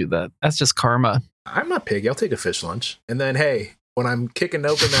if you do that. That's just karma. I'm not piggy. I'll take a fish lunch. And then, hey, when I'm kicking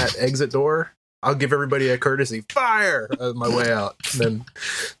open that exit door, I'll give everybody a courtesy fire on my way out. And then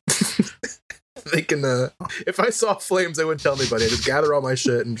they can, if I saw flames, they wouldn't tell anybody. I'd just gather all my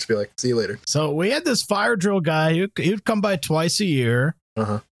shit and just be like, see you later. So we had this fire drill guy. He would come by twice a year.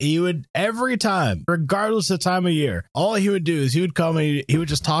 He would, every time, regardless of time of year, all he would do is he would come and he would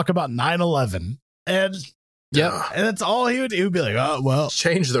just talk about 9/11. And yeah, and that's all he would be like, oh, well,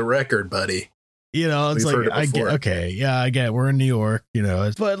 change the record, buddy. It's We've like, I get, okay, yeah, I get it. We're in New York,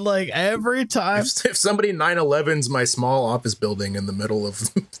 but like every time. If somebody 9/11's my small office building in the middle of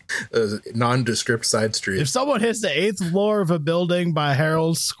a nondescript side street. If someone hits the 8th floor of a building by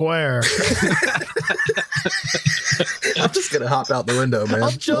Herald Square. I'm just going to hop out the window, man.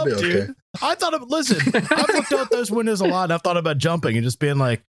 I'll jump, dude. I thought listen, I've looked out those windows a lot and I've thought about jumping and just being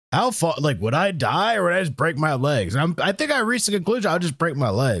like, how far, like, would I die or would I just break my legs? I think I reached the conclusion I'll just break my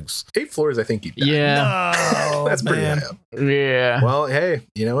legs. 8 floors, I think you'd die. Yeah. No, that's pretty high up. Yeah. Well, hey,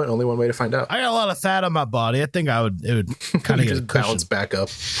 you know what? Only one way to find out. I got a lot of fat on my body. I think it would kind of just bounce back up.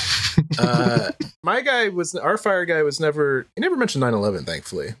 Our fire guy was never, he never mentioned 9/11,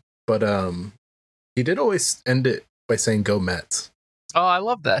 thankfully. But he did always end it by saying, go Mets. Oh, I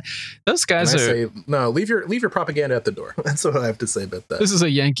love that. Those guys no, leave your propaganda at the door. That's what I have to say about that. This is a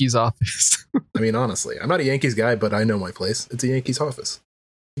Yankees office. I mean, honestly, I'm not a Yankees guy, but I know my place. It's a Yankees office.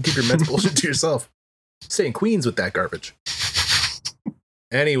 You keep your Mets bullshit to yourself. Stay in Queens with that garbage.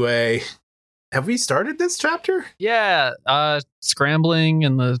 Anyway, have we started this chapter? Yeah, scrambling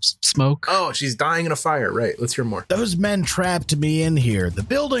in the smoke. Oh, she's dying in a fire. Right. Let's hear more. Those men trapped me in here. The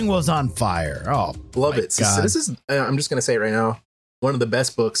building was on fire. Oh, love it. So this is, I'm just going to say it right now, one of the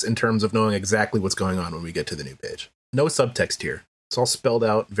best books in terms of knowing exactly what's going on when we get to the new page. No subtext here. It's all spelled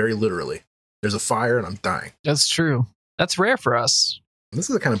out very literally. There's a fire and I'm dying. That's true. That's rare for us. This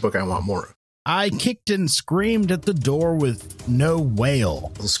is the kind of book I want more of. I kicked and screamed at the door with no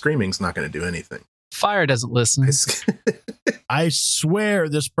wail. Well, screaming's not going to do anything. Fire doesn't listen. I swear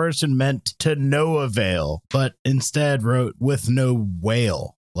this person meant to no avail, but instead wrote with no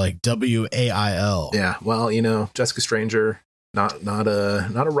wail, like WAIL. Yeah, well, Jessica Stranger, not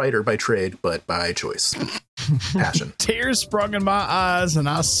a writer by trade, but by choice. Passion. Tears sprung in my eyes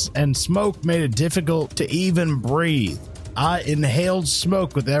and smoke made it difficult to even breathe. I inhaled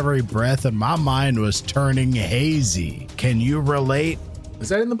smoke with every breath and my mind was turning hazy. Can you relate? Is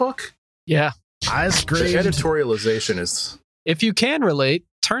that in the book? Yeah. I The screamed. editorialization is If you can relate,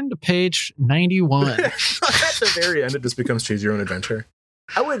 turn to page 91. at the very end. It just becomes choose your own adventure.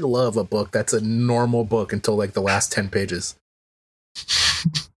 I would love a book that's a normal book until like the last 10 pages.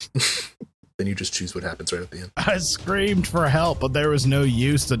 Then you just choose what happens right at the end. I screamed for help, but there was no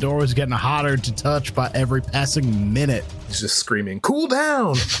use. The door was getting hotter to touch by every passing minute. He's just screaming, "Cool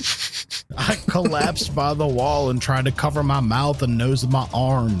down!" I collapsed by the wall and tried to cover my mouth and nose with my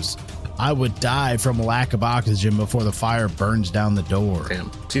arms. I would die from lack of oxygen before the fire burns down the door.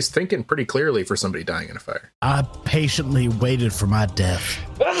 Damn, she's thinking pretty clearly for somebody dying in a fire. I patiently waited for my death.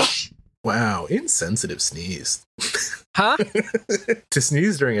 Wow, insensitive sneeze. Huh? To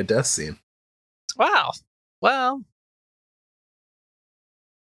sneeze during a death scene. Wow. Well.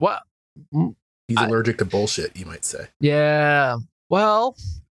 What? He's allergic to bullshit, you might say. Yeah. Well,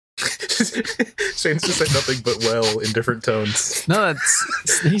 Shane's just said nothing but well in different tones. no,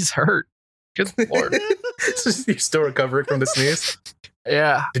 he's hurt. Good Lord. You're still recovering from the sneeze?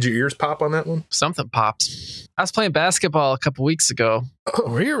 Yeah. Did your ears pop on that one? Something popped. I was playing basketball a couple weeks ago.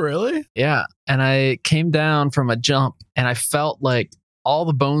 Were you really? Yeah. And I came down from a jump and I felt like all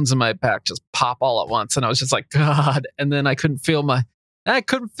the bones in my back just pop all at once. And I was just like, God. And then I couldn't feel my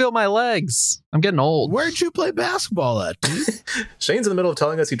legs. I'm getting old. Where'd you play basketball at, dude? Shane's in the middle of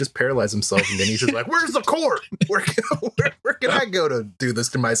telling us he just paralyzed himself, and then he's just like, "Where's the court? Where can I go to do this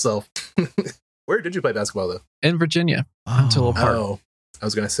to myself?" Where did you play basketball, though? In Virginia. Until Park. Oh, I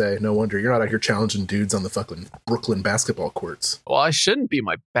was going to say, no wonder. You're not out here challenging dudes on the fucking Brooklyn basketball courts. Well, I shouldn't be.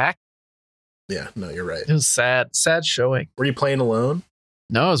 My back. Yeah, no, you're right. It was sad. Sad showing. Were you playing alone?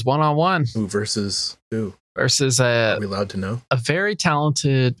 No, it was 1-on-1 Who versus who? versus Are we allowed to know? a very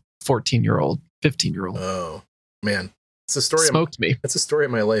talented 14-year-old, 15-year-old. Oh, man. It's a story. Smoked me. It's a story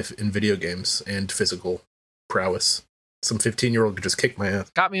of my life in video games and physical prowess. Some 15-year-old could just kick my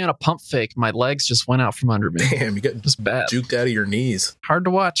ass. Got me on a pump fake. My legs just went out from under me. Damn, you get Just bad. juked out of your knees. Hard to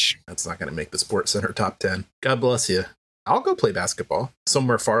watch. That's not going to make the Sports Center top 10. God bless you. I'll go play basketball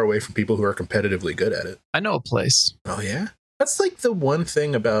somewhere far away from people who are competitively good at it. I know a place. Oh, yeah? That's like the one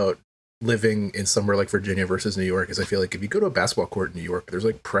thing about living in somewhere like Virginia versus New York is I feel like if you go to a basketball court in New York, there's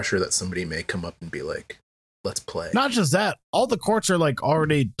like pressure that somebody may come up and be like, let's play. Not just that, all the courts are like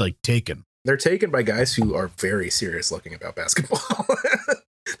already like taken. They're taken by guys who are very serious looking about basketball.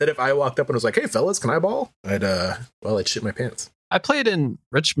 That if I walked up and was like, "Hey fellas, can I ball?" I'd shit my pants. I played in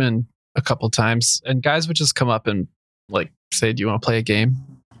Richmond a couple times, and guys would just come up and like say, "Do you want to play a game?"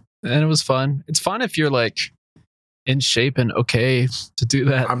 And it was fun. It's fun if you're like in shape and okay to do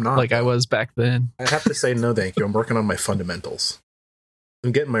that. I'm not, like I was back then. I have to say no thank you. I'm working on my fundamentals.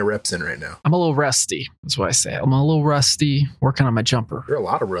 I'm getting my reps in right now. I'm a little rusty. That's what I say. I'm a little rusty working on my jumper. You're a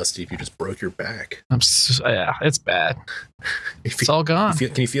lot of rusty if you just broke your back. Yeah, it's bad. It's all gone.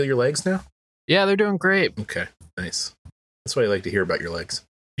 Can you feel your legs now? Yeah, they're doing great. Okay, nice. That's what I like to hear about your legs.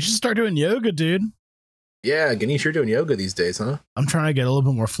 You should start doing yoga, dude. Yeah, Ganesh, you're doing yoga these days, huh? I'm trying to get a little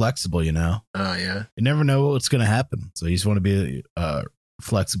bit more flexible, you know? Oh, yeah. You never know what's going to happen. So you just want to be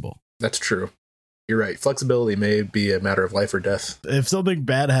flexible. That's true. You're right. Flexibility may be a matter of life or death. If something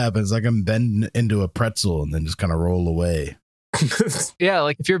bad happens, I can bend into a pretzel and then just kind of roll away. Yeah,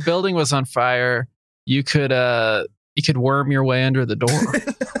 like if your building was on fire, you could worm your way under the door.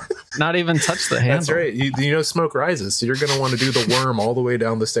 Not even touch the handle. That's right. You know smoke rises, so you're going to want to do the worm all the way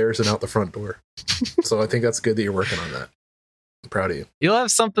down the stairs and out the front door. So I think that's good that you're working on that. I'm proud of you. You'll have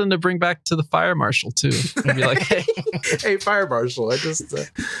something to bring back to the fire marshal too. And be like, hey, Hey, fire marshal, I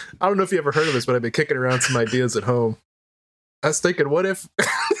don't know if you ever heard of this, but I've been kicking around some ideas at home. I was thinking, what if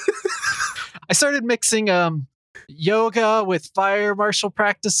I started mixing yoga with fire marshal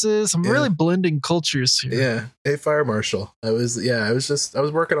practices. I'm really blending cultures here. Yeah. Hey, fire marshal. I was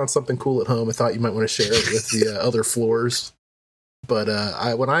working on something cool at home. I thought you might want to share it with the other floors. But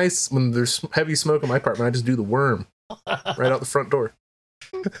when there's heavy smoke in my apartment, I just do the worm right out the front door.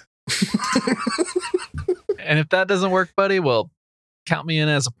 And if that doesn't work, buddy, well, count me in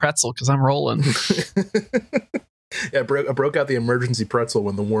as a pretzel because I'm rolling. Yeah, I broke out the emergency pretzel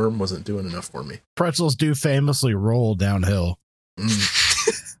when the worm wasn't doing enough for me. Pretzels do famously roll downhill. I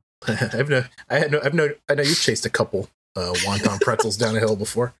know you've chased a couple wonton pretzels down a hill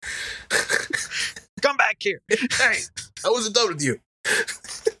before. Come back here. Hey, I wasn't done with you.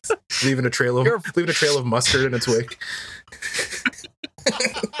 leaving a trail of mustard in its wake.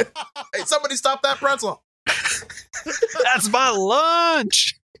 Hey, somebody stop that pretzel! That's my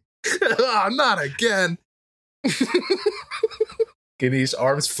lunch. Oh, not again. Ganesh,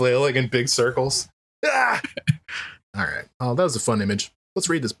 arms flailing in big circles. Ah! All right. Oh, that was a fun image. Let's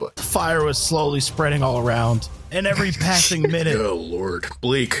read this book. The fire was slowly spreading all around, and every passing minute, Oh, Lord.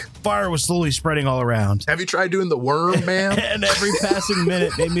 Bleak. fire was slowly spreading all around. Have you tried doing the worm, man? And every passing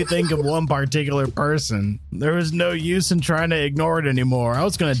minute made me think of one particular person. There was no use in trying to ignore it anymore. I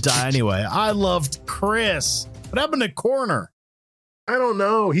was going to die anyway. I loved Chris. What happened to Corner? I don't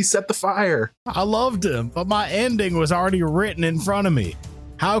know. He set the fire. I loved him, but my ending was already written in front of me.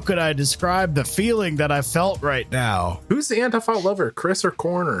 How could I describe the feeling that I felt right now? Who's the anti-fault lover, Chris or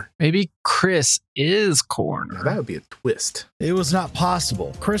Corner? Maybe Chris is Now, Corner. that would be a twist. It was not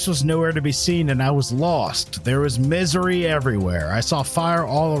possible. Chris was nowhere to be seen and I was lost. There was misery everywhere. I saw fire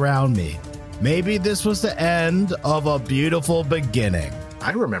all around me. Maybe this was the end of a beautiful beginning.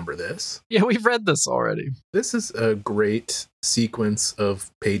 I remember this. Yeah, we've read this already. This is a great sequence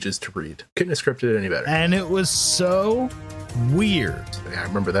of pages to read. Couldn't have scripted it any better. And it was so weird. Yeah, I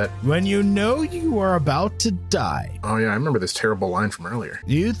remember that. When you know you are about to die, Oh, yeah, I remember this terrible line from earlier.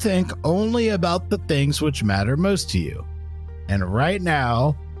 you think only about the things which matter most to you. And right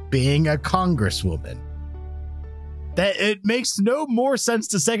now, being a congresswoman. That it makes no more sense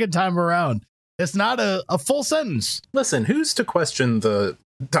the second time around. It's not a full sentence. Listen, who's to question the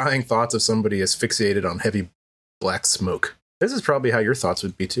dying thoughts of somebody asphyxiated on heavy black smoke? This is probably how your thoughts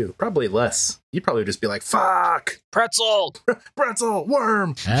would be too. Probably less. You'd probably just be like, fuck, Pretzel! pretzel,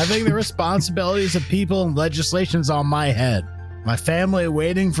 worm. Having the responsibilities of people and legislations on my head. My family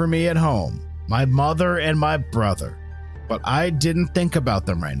waiting for me at home. My mother and my brother. But I didn't think about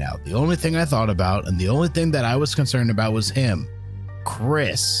them right now. The only thing I thought about and the only thing that I was concerned about was him.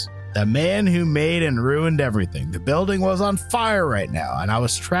 Chris. The man who made and ruined everything. The building was on fire right now, and I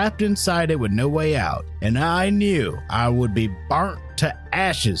was trapped inside it with no way out. And I knew I would be burnt to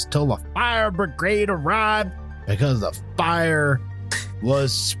ashes till the fire brigade arrived because the fire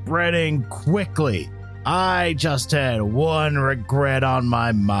was spreading quickly. I just had one regret on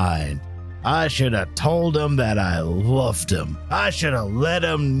my mind. I should have told him that I loved him. I should have let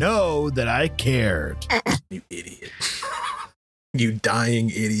him know that I cared. You idiot. You dying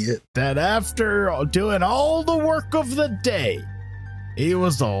idiot. That after doing all the work of the day, he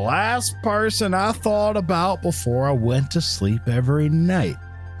was the last person I thought about before I went to sleep every night.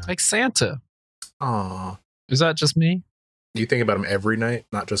 Like Santa. Aw. Is that just me? You think about him every night,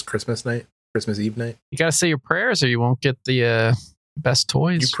 not just Christmas night, Christmas Eve night? You gotta say your prayers or you won't get the best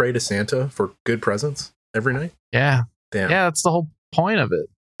toys. You pray to Santa for good presents every night? Yeah. Damn. Yeah, that's the whole point of it.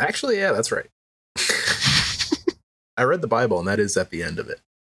 Actually, yeah, that's right. I read the Bible, and that is at the end of it.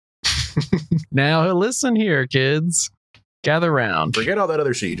 Now listen here, kids. Gather round. Forget all that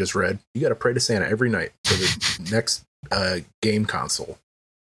other shit you just read. You got to pray to Santa every night for the next game console.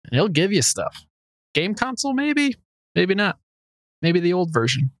 And he'll give you stuff. Game console, maybe? Maybe not. Maybe the old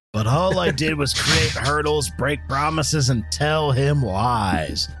version. But all I did was create hurdles, break promises, and tell him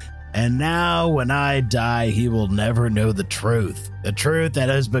lies. And now, when I die, he will never know the truth. The truth that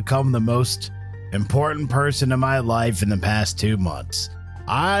has become the most important person in my life in the past 2 months.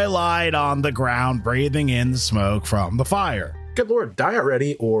 I lied on the ground, breathing in the smoke from the fire. Good Lord, die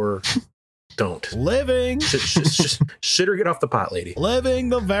already or don't. Living Shit or get off the pot, lady. living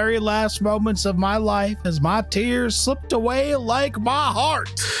the very last moments of my life as my tears slipped away like my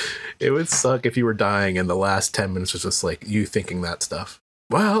heart. It would suck if you were dying and the last 10 minutes was just like you thinking that stuff.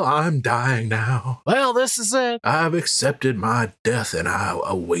 Well, I'm dying now. Well, this is it. I've accepted my death and I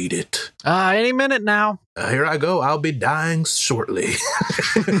await it. Any minute now. Here I go. I'll be dying shortly.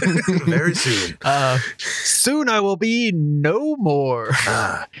 Very soon. Soon I will be no more.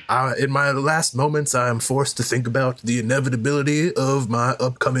 In my last moments, I am forced to think about the inevitability of my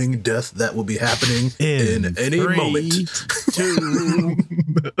upcoming death that will be happening in any 3, moment. 2.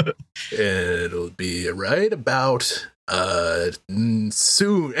 It'll be right about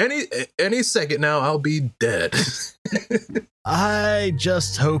soon. Any second now, I'll be dead. I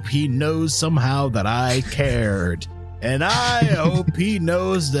just hope he knows somehow that I cared. And I hope he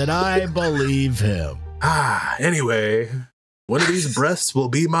knows that I believe him. Anyway, one of these breaths will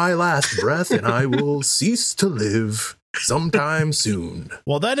be my last breath, and I will cease to live sometime soon.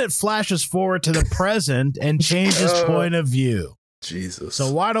 Well, then it flashes forward to the present and changes point of view. Jesus.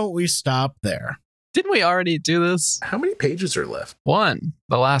 So why don't we stop there? Didn't we already do this? How many pages are left? One.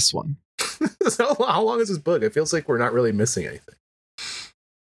 The last one. So how long is this book? It feels like we're not really missing anything.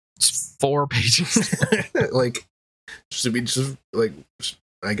 It's 4 pages. Like, should we just, like,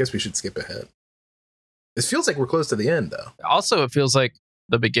 I guess we should skip ahead. This feels like we're close to the end, though. Also, it feels like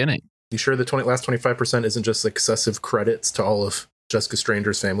the beginning. You sure the last 25% isn't just excessive credits to all of Jessica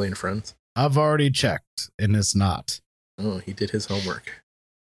Stranger's family and friends? I've already checked, and it's not. Oh, he did his homework.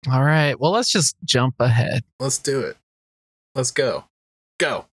 All right. Well, let's just jump ahead. Let's do it. Let's go.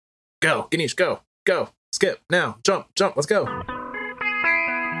 Go. Go. Ganesh, go. Go. Skip. Now. Jump. Jump. Let's go.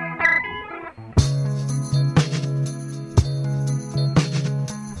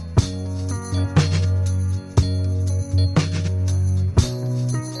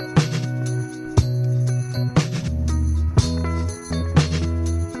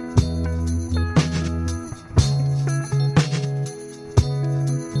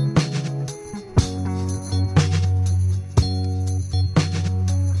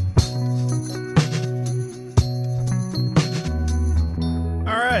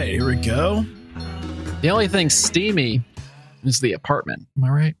 Here we go. The only thing steamy is the apartment. Am I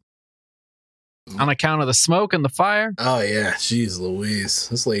right? On account of the smoke and the fire? Oh, yeah. Jeez Louise.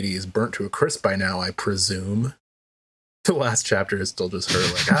 This lady is burnt to a crisp by now, I presume. The last chapter is still just her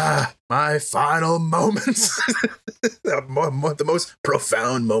like, my final moments. The most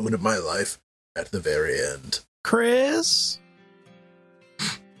profound moment of my life at the very end. Chris?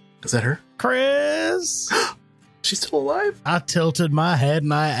 Is that her? Chris? She's still alive? I tilted my head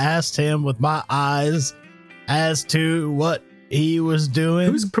and I asked him with my eyes as to what he was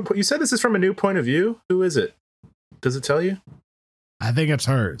doing. You said this is from a new point of view? Who is it? Does it tell you? I think it's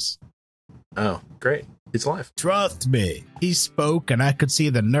hers. Oh, great. He's alive. Trust me. He spoke and I could see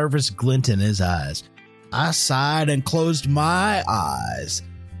the nervous glint in his eyes. I sighed and closed my eyes.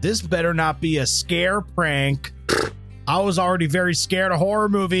 This better not be a scare prank. I was already very scared of horror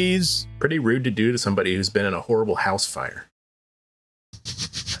movies. Pretty rude to do to somebody who's been in a horrible house fire.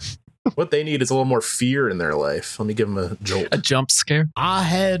 What they need is a little more fear in their life. Let me give them a jolt. A jump scare? I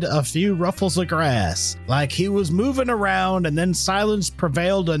had a few ruffles of grass, like he was moving around, and then silence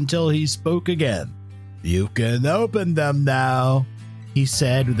prevailed until he spoke again. You can open them now, he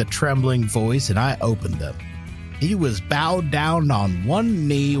said with a trembling voice, and I opened them. He was bowed down on one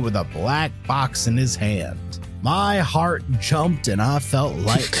knee with a black box in his hand. My heart jumped and I felt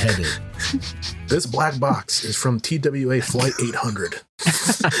lightheaded. This black box is from TWA Flight 800.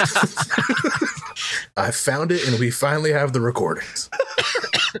 I found it and we finally have the recordings.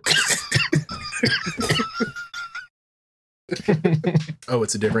 Oh,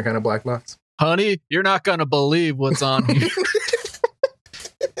 it's a different kind of black box? Honey, you're not going to believe what's on here.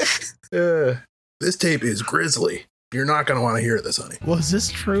 This tape is grisly. You're not going to want to hear this, honey. Was this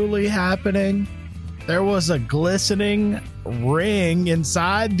truly happening? There was a glistening ring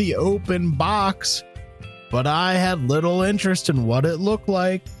inside the open box, but I had little interest in what it looked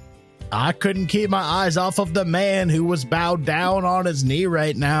like. I couldn't keep my eyes off of the man who was bowed down on his knee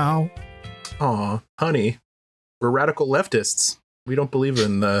right now. Aw, honey, we're radical leftists. We don't believe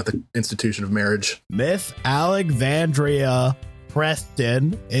in the institution of marriage. Miss Alexandria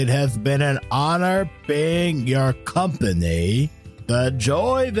Preston, it has been an honor being your company. The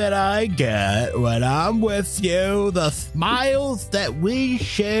joy that I get when I'm with you, the smiles that we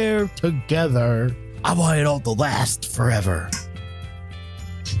share together. I want it all to last forever.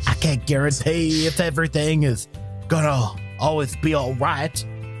 I can't guarantee if everything is gonna always be all right,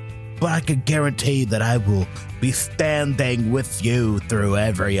 but I can guarantee that I will be standing with you through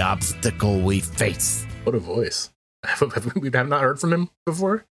every obstacle we face. What a voice. We have not heard from him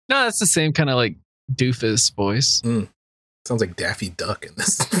before? No, it's the same kind of like doofus voice. Sounds like Daffy Duck in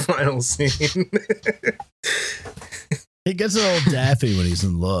this final scene. He gets a little daffy when he's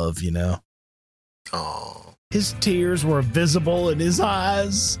in love, you know? Oh. His tears were visible in his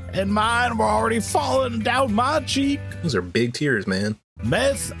eyes, and mine were already falling down my cheek. Those are big tears, man.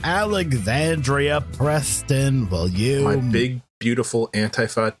 Miss Alexandria Preston, will you... My big, beautiful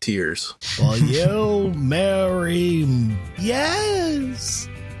Antifa tears. Will you marry... Yes!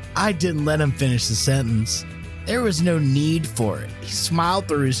 I didn't let him finish the sentence. There was no need for it. He smiled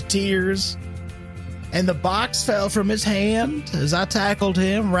through his tears, and the box fell from his hand as I tackled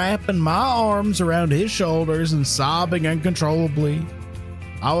him, wrapping my arms around his shoulders and sobbing uncontrollably.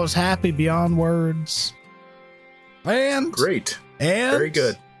 I was happy beyond words. And great. And very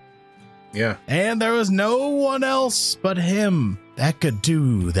good. Yeah. And there was no one else but him that could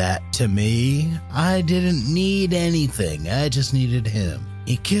do that to me. I didn't need anything. I just needed him.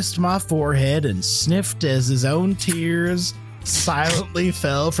 He kissed my forehead and sniffed as his own tears silently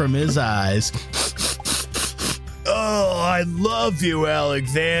fell from his eyes. Oh, I love you,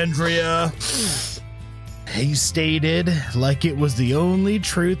 Alexandria. He stated like it was the only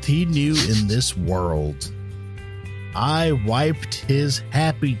truth he knew in this world. I wiped his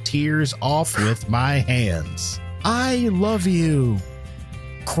happy tears off with my hands. I love you,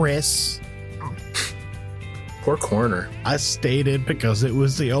 Chris. Poor Corner. I stated because it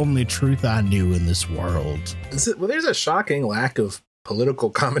was the only truth I knew in this world. Well, there's a shocking lack of political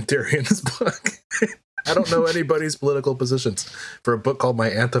commentary in this book. I don't know anybody's political positions. For a book called My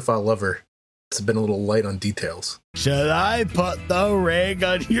Antifa Lover, it's been a little light on details. Should I put the ring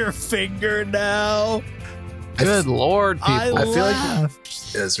on your finger now? Good Lord, people. I feel like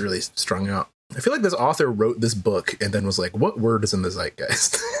it's really strung out. I feel like this author wrote this book and then was like, what word is in the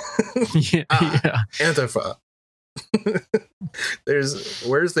zeitgeist? yeah. Antifa.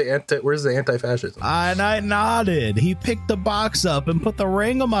 Where's the anti-fascism? And I nodded. He picked the box up and put the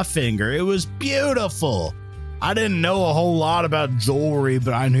ring on my finger. It was beautiful. I didn't know a whole lot about jewelry,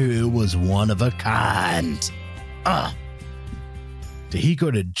 but I knew it was one of a kind. Did he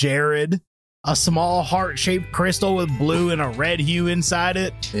go to Jared? A small heart-shaped crystal with blue and a red hue inside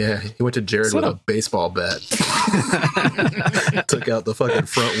it? Yeah, he went to Jared with a baseball bat. Took out the fucking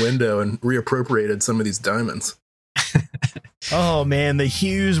front window and reappropriated some of these diamonds. Oh man, the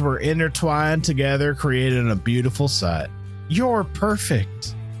hues were intertwined together, creating a beautiful sight. You're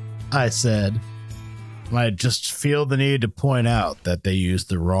perfect, I said. I just feel the need to point out that they used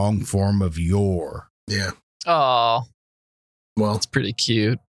the wrong form of your. Yeah. Oh, well, it's pretty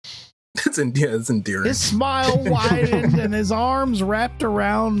cute. It's endearing. His smile widened and his arms wrapped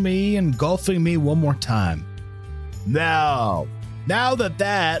around me, engulfing me one more time. Now that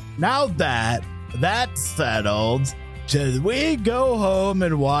that's settled, should we go home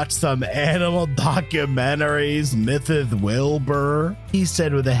and watch some animal documentaries, Mrs. Wilbur? He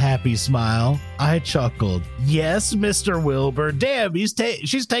said with a happy smile. I chuckled. Yes, Mr. Wilbur. Damn,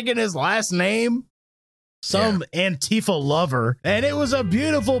 she's taking his last name? Some Antifa lover. And it was a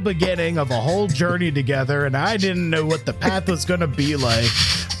beautiful beginning of a whole journey together, and I didn't know what the path was going to be like,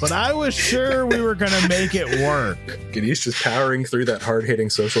 but I was sure we were going to make it work. Ganesh just powering through that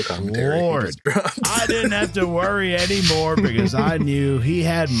hard-hitting social commentary. Lord, I didn't have to worry anymore because I knew he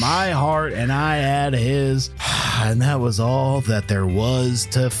had my heart and I had his. And that was all that there was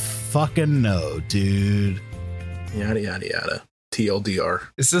to fucking know, dude. Yada, yada, yada. TLDR.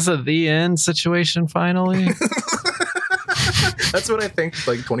 Is this a the end situation finally? That's what I think,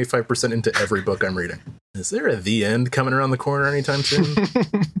 like 25% into every book I'm reading. Is there a the end coming around the corner anytime soon?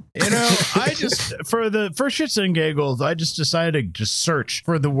 You know, I just, for shits and giggles, I just decided to just search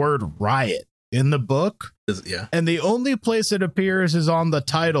for the word riot in the book. Yeah. And the only place it appears is on the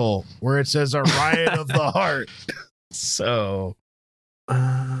title where it says a riot of the heart. So.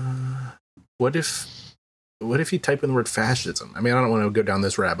 What if you type in the word fascism? I mean, I don't want to go down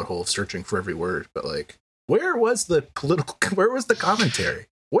this rabbit hole of searching for every word, but like, where was the commentary?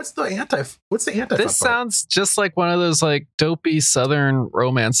 What's the anti? This sounds just like one of those like dopey Southern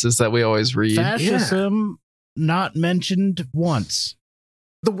romances that we always read. Fascism not mentioned once.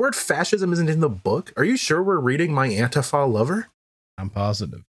 The word fascism isn't in the book. Are you sure we're reading My Antifa Lover? I'm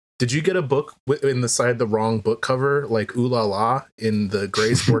positive. Did you get a book in the wrong book cover, like Ooh La La in the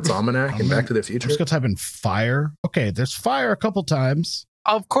Gray Sports Almanac and Back to the Future? I'm just going to type in fire. Okay, there's fire a couple times.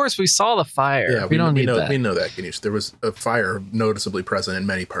 Of course, we saw the fire. Yeah, we don't need that. We know that, Ganesh. There was a fire noticeably present in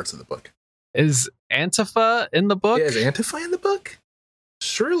many parts of the book. Is Antifa in the book? Yeah, is Antifa in the book?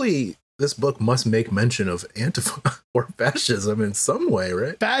 Surely this book must make mention of Antifa or fascism in some way,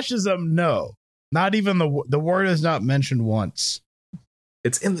 right? Fascism, no. Not even the word is not mentioned once.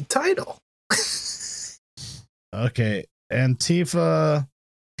 It's in the title. Okay, Antifa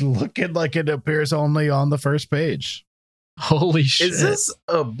looking like it appears only on the first page. Holy shit. Is this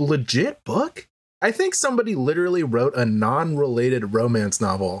a legit book? I think somebody literally wrote a non-related romance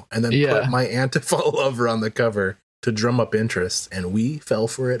novel and then put My Antifa Lover on the cover to drum up interest, and we fell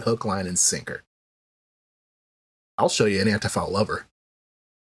for it hook, line, and sinker. I'll show you an Antifa Lover.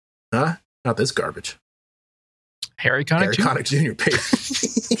 Huh? Not this garbage. Harry Connick Jr.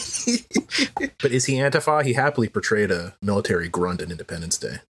 But is he Antifa? He happily portrayed a military grunt in Independence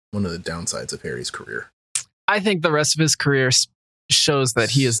Day. One of the downsides of Harry's career. I think the rest of his career shows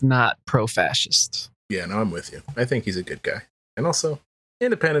that he is not pro-fascist. Yeah, no, I'm with you. I think he's a good guy. And also,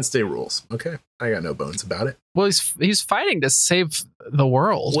 Independence Day rules. Okay, I got no bones about it. Well, he's fighting to save the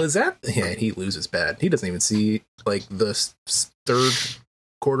world. Was that? Yeah, he loses bad. He doesn't even see like the third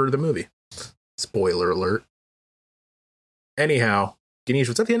quarter of the movie. Spoiler alert. Anyhow, Ganesh,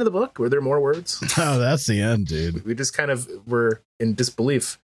 was that the end of the book? Were there more words? Oh, that's the end, dude. We just kind of were in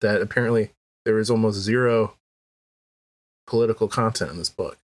disbelief that apparently there was almost zero political content in this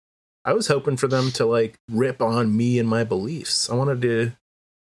book. I was hoping for them to like rip on me and my beliefs. I wanted a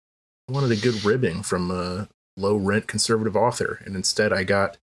good ribbing from a low rent conservative author, and instead I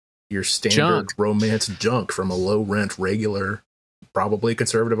got your standard romance junk from a low rent regular, probably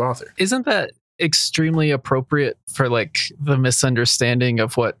conservative author. Isn't that extremely appropriate for like the misunderstanding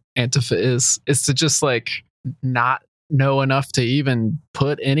of what Antifa is to just like not know enough to even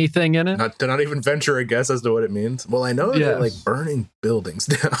put anything in it. Not even venture a guess as to what it means. Well, I know they're like burning buildings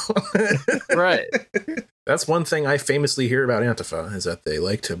down. Right. That's one thing I famously hear about Antifa is that they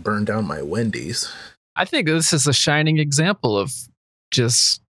like to burn down my Wendy's. I think this is a shining example of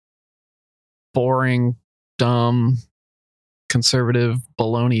just boring, dumb, conservative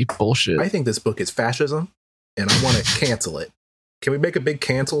baloney bullshit. I think this book is fascism, and I want to cancel it. Can we make a big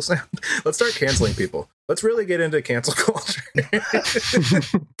cancel sound? Let's start canceling people. Let's really get into cancel culture.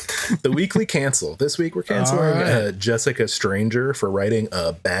 The weekly cancel. This week we're canceling Jessica Stranger for writing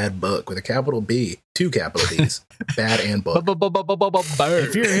a bad book with a capital B, 2 capital B's, bad and book.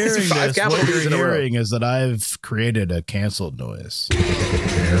 If you're hearing this, what you're hearing is that I've created a canceled noise.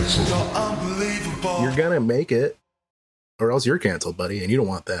 You're gonna make it, or else you're canceled, buddy, and you don't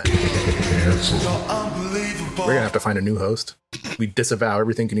want that. We're gonna have to find a new host. We disavow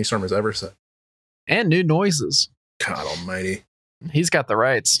everything Kenny Stormer's ever said. And new noises. God almighty. He's got the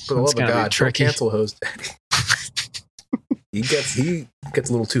rights. For the love of God, don't cancel host. He gets a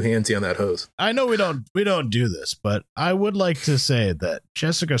little too handsy on that hose. I know we don't do this, but I would like to say that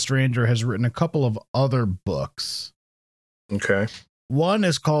Jessica Stranger has written a couple of other books. Okay. One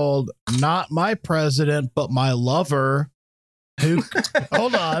is called Not My President, But My Lover. Who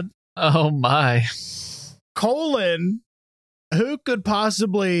hold on. Oh my. Who could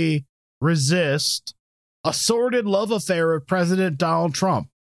possibly resist a sordid love affair with President Donald Trump?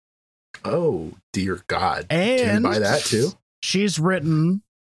 Oh, dear God. And can you buy that too? She's written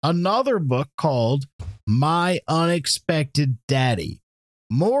another book called My Unexpected Daddy.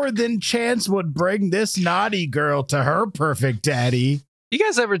 More than chance would bring this naughty girl to her perfect daddy. You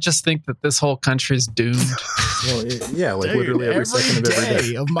guys ever just think that this whole country's doomed? Well, yeah, like literally every second of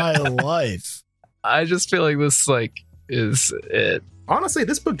every day of my life. I just feel like this is it. Honestly,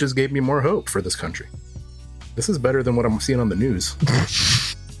 this book just gave me more hope for this country. This is better than what I'm seeing on the news.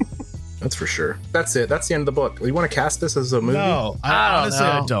 That's for sure. That's it. That's the end of the book. You want to cast this as a movie? No, honestly,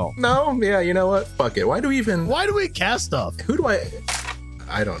 I don't. No? Yeah, you know what? Fuck it. Why do we cast stuff? Who do I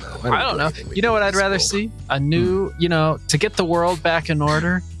don't know. I don't know. You know what I'd rather see? A new, to get the world back in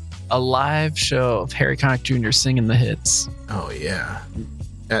order, a live show of Harry Connick Jr. singing the hits. Oh, yeah.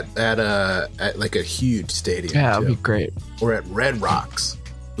 At like a huge stadium. Yeah, that'd be great. Or at Red Rocks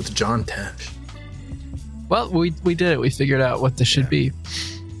with John Tesh. Well, we did it. We figured out what this should be.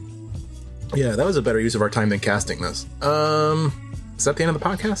 Yeah, that was a better use of our time than casting this. Is that the end of the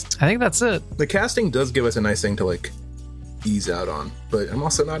podcast? I think that's it. The casting does give us a nice thing to ease out on, but I'm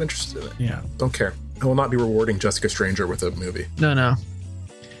also not interested in it. Yeah. Don't care. I will not be rewarding Jessica Stranger with a movie. No.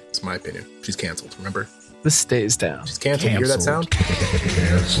 It's my opinion. She's canceled, remember? This stays down. She's canceled. You hear that sound?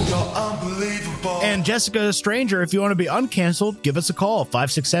 And Jessica Stranger, if you want to be uncanceled, give us a call.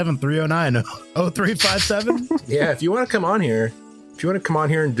 567-309-0357. Yeah, if you want to come on here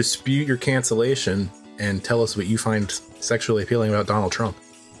and dispute your cancellation and tell us what you find sexually appealing about Donald Trump.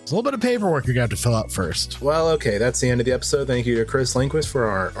 There's a little bit of paperwork you got to fill out first. Well, okay, that's the end of the episode. Thank you to Chris Lindquist for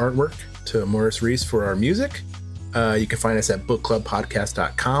our artwork, to Morris Reese for our music. You can find us at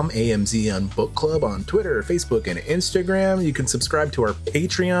bookclubpodcast.com, AMZ on Book Club on Twitter, Facebook, and Instagram. You can subscribe to our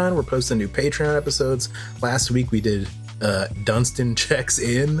Patreon. We're posting new Patreon episodes. Last week we did Dunstan Checks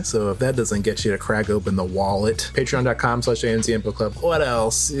In, so if that doesn't get you to crack open the wallet, patreon.com/AMZ and Book Club. What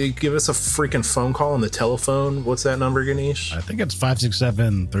else? You give us a freaking phone call on the telephone. What's that number, Ganesh? I think it's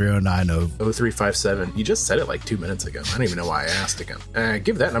 567-309-0357. You just said it like 2 minutes ago. I don't even know why I asked again.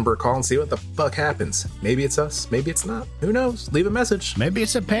 Give that number a call and see what the fuck happens. Maybe it's us, maybe it's not. Who knows? Leave a message. Maybe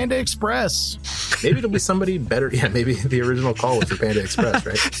it's a Panda Express. Maybe it'll be somebody better. Yeah, maybe the original call was for Panda Express,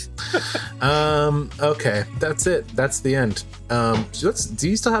 right? Okay, that's it. That's the end. Do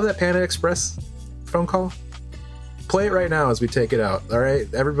you still have that Panda Express phone call? Play it right now as we take it out. All right,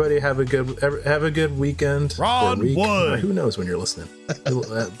 everybody, have a good weekend. Ron or week. Wood. Who knows when you're listening?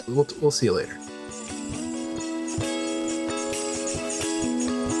 We'll see you later.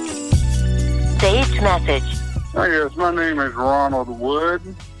 Saved message. Hi, yes, my name is Ronald Wood,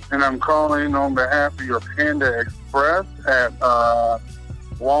 and I'm calling on behalf of your Panda Express at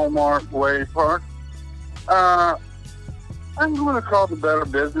Walmart Way Park. I'm going to call the Better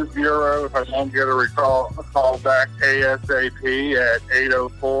Business Bureau if I don't get a call back ASAP at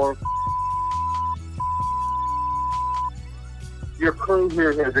 804. Your crew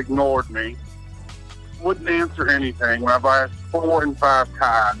here has ignored me. Wouldn't answer anything when I've asked 4 and 5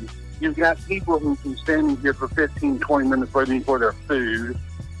 times. You've got people who can stand here for 15, 20 minutes waiting for their food.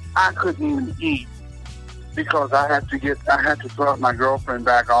 I couldn't even eat because I had to drop my girlfriend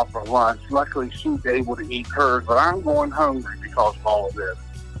back off for lunch. Luckily, she's able to eat hers, but I'm going hungry because of all of this.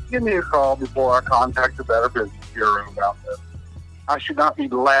 Give me a call before I contact the Better Business. Bureau about this. I should not be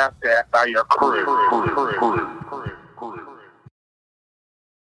laughed at by your crew.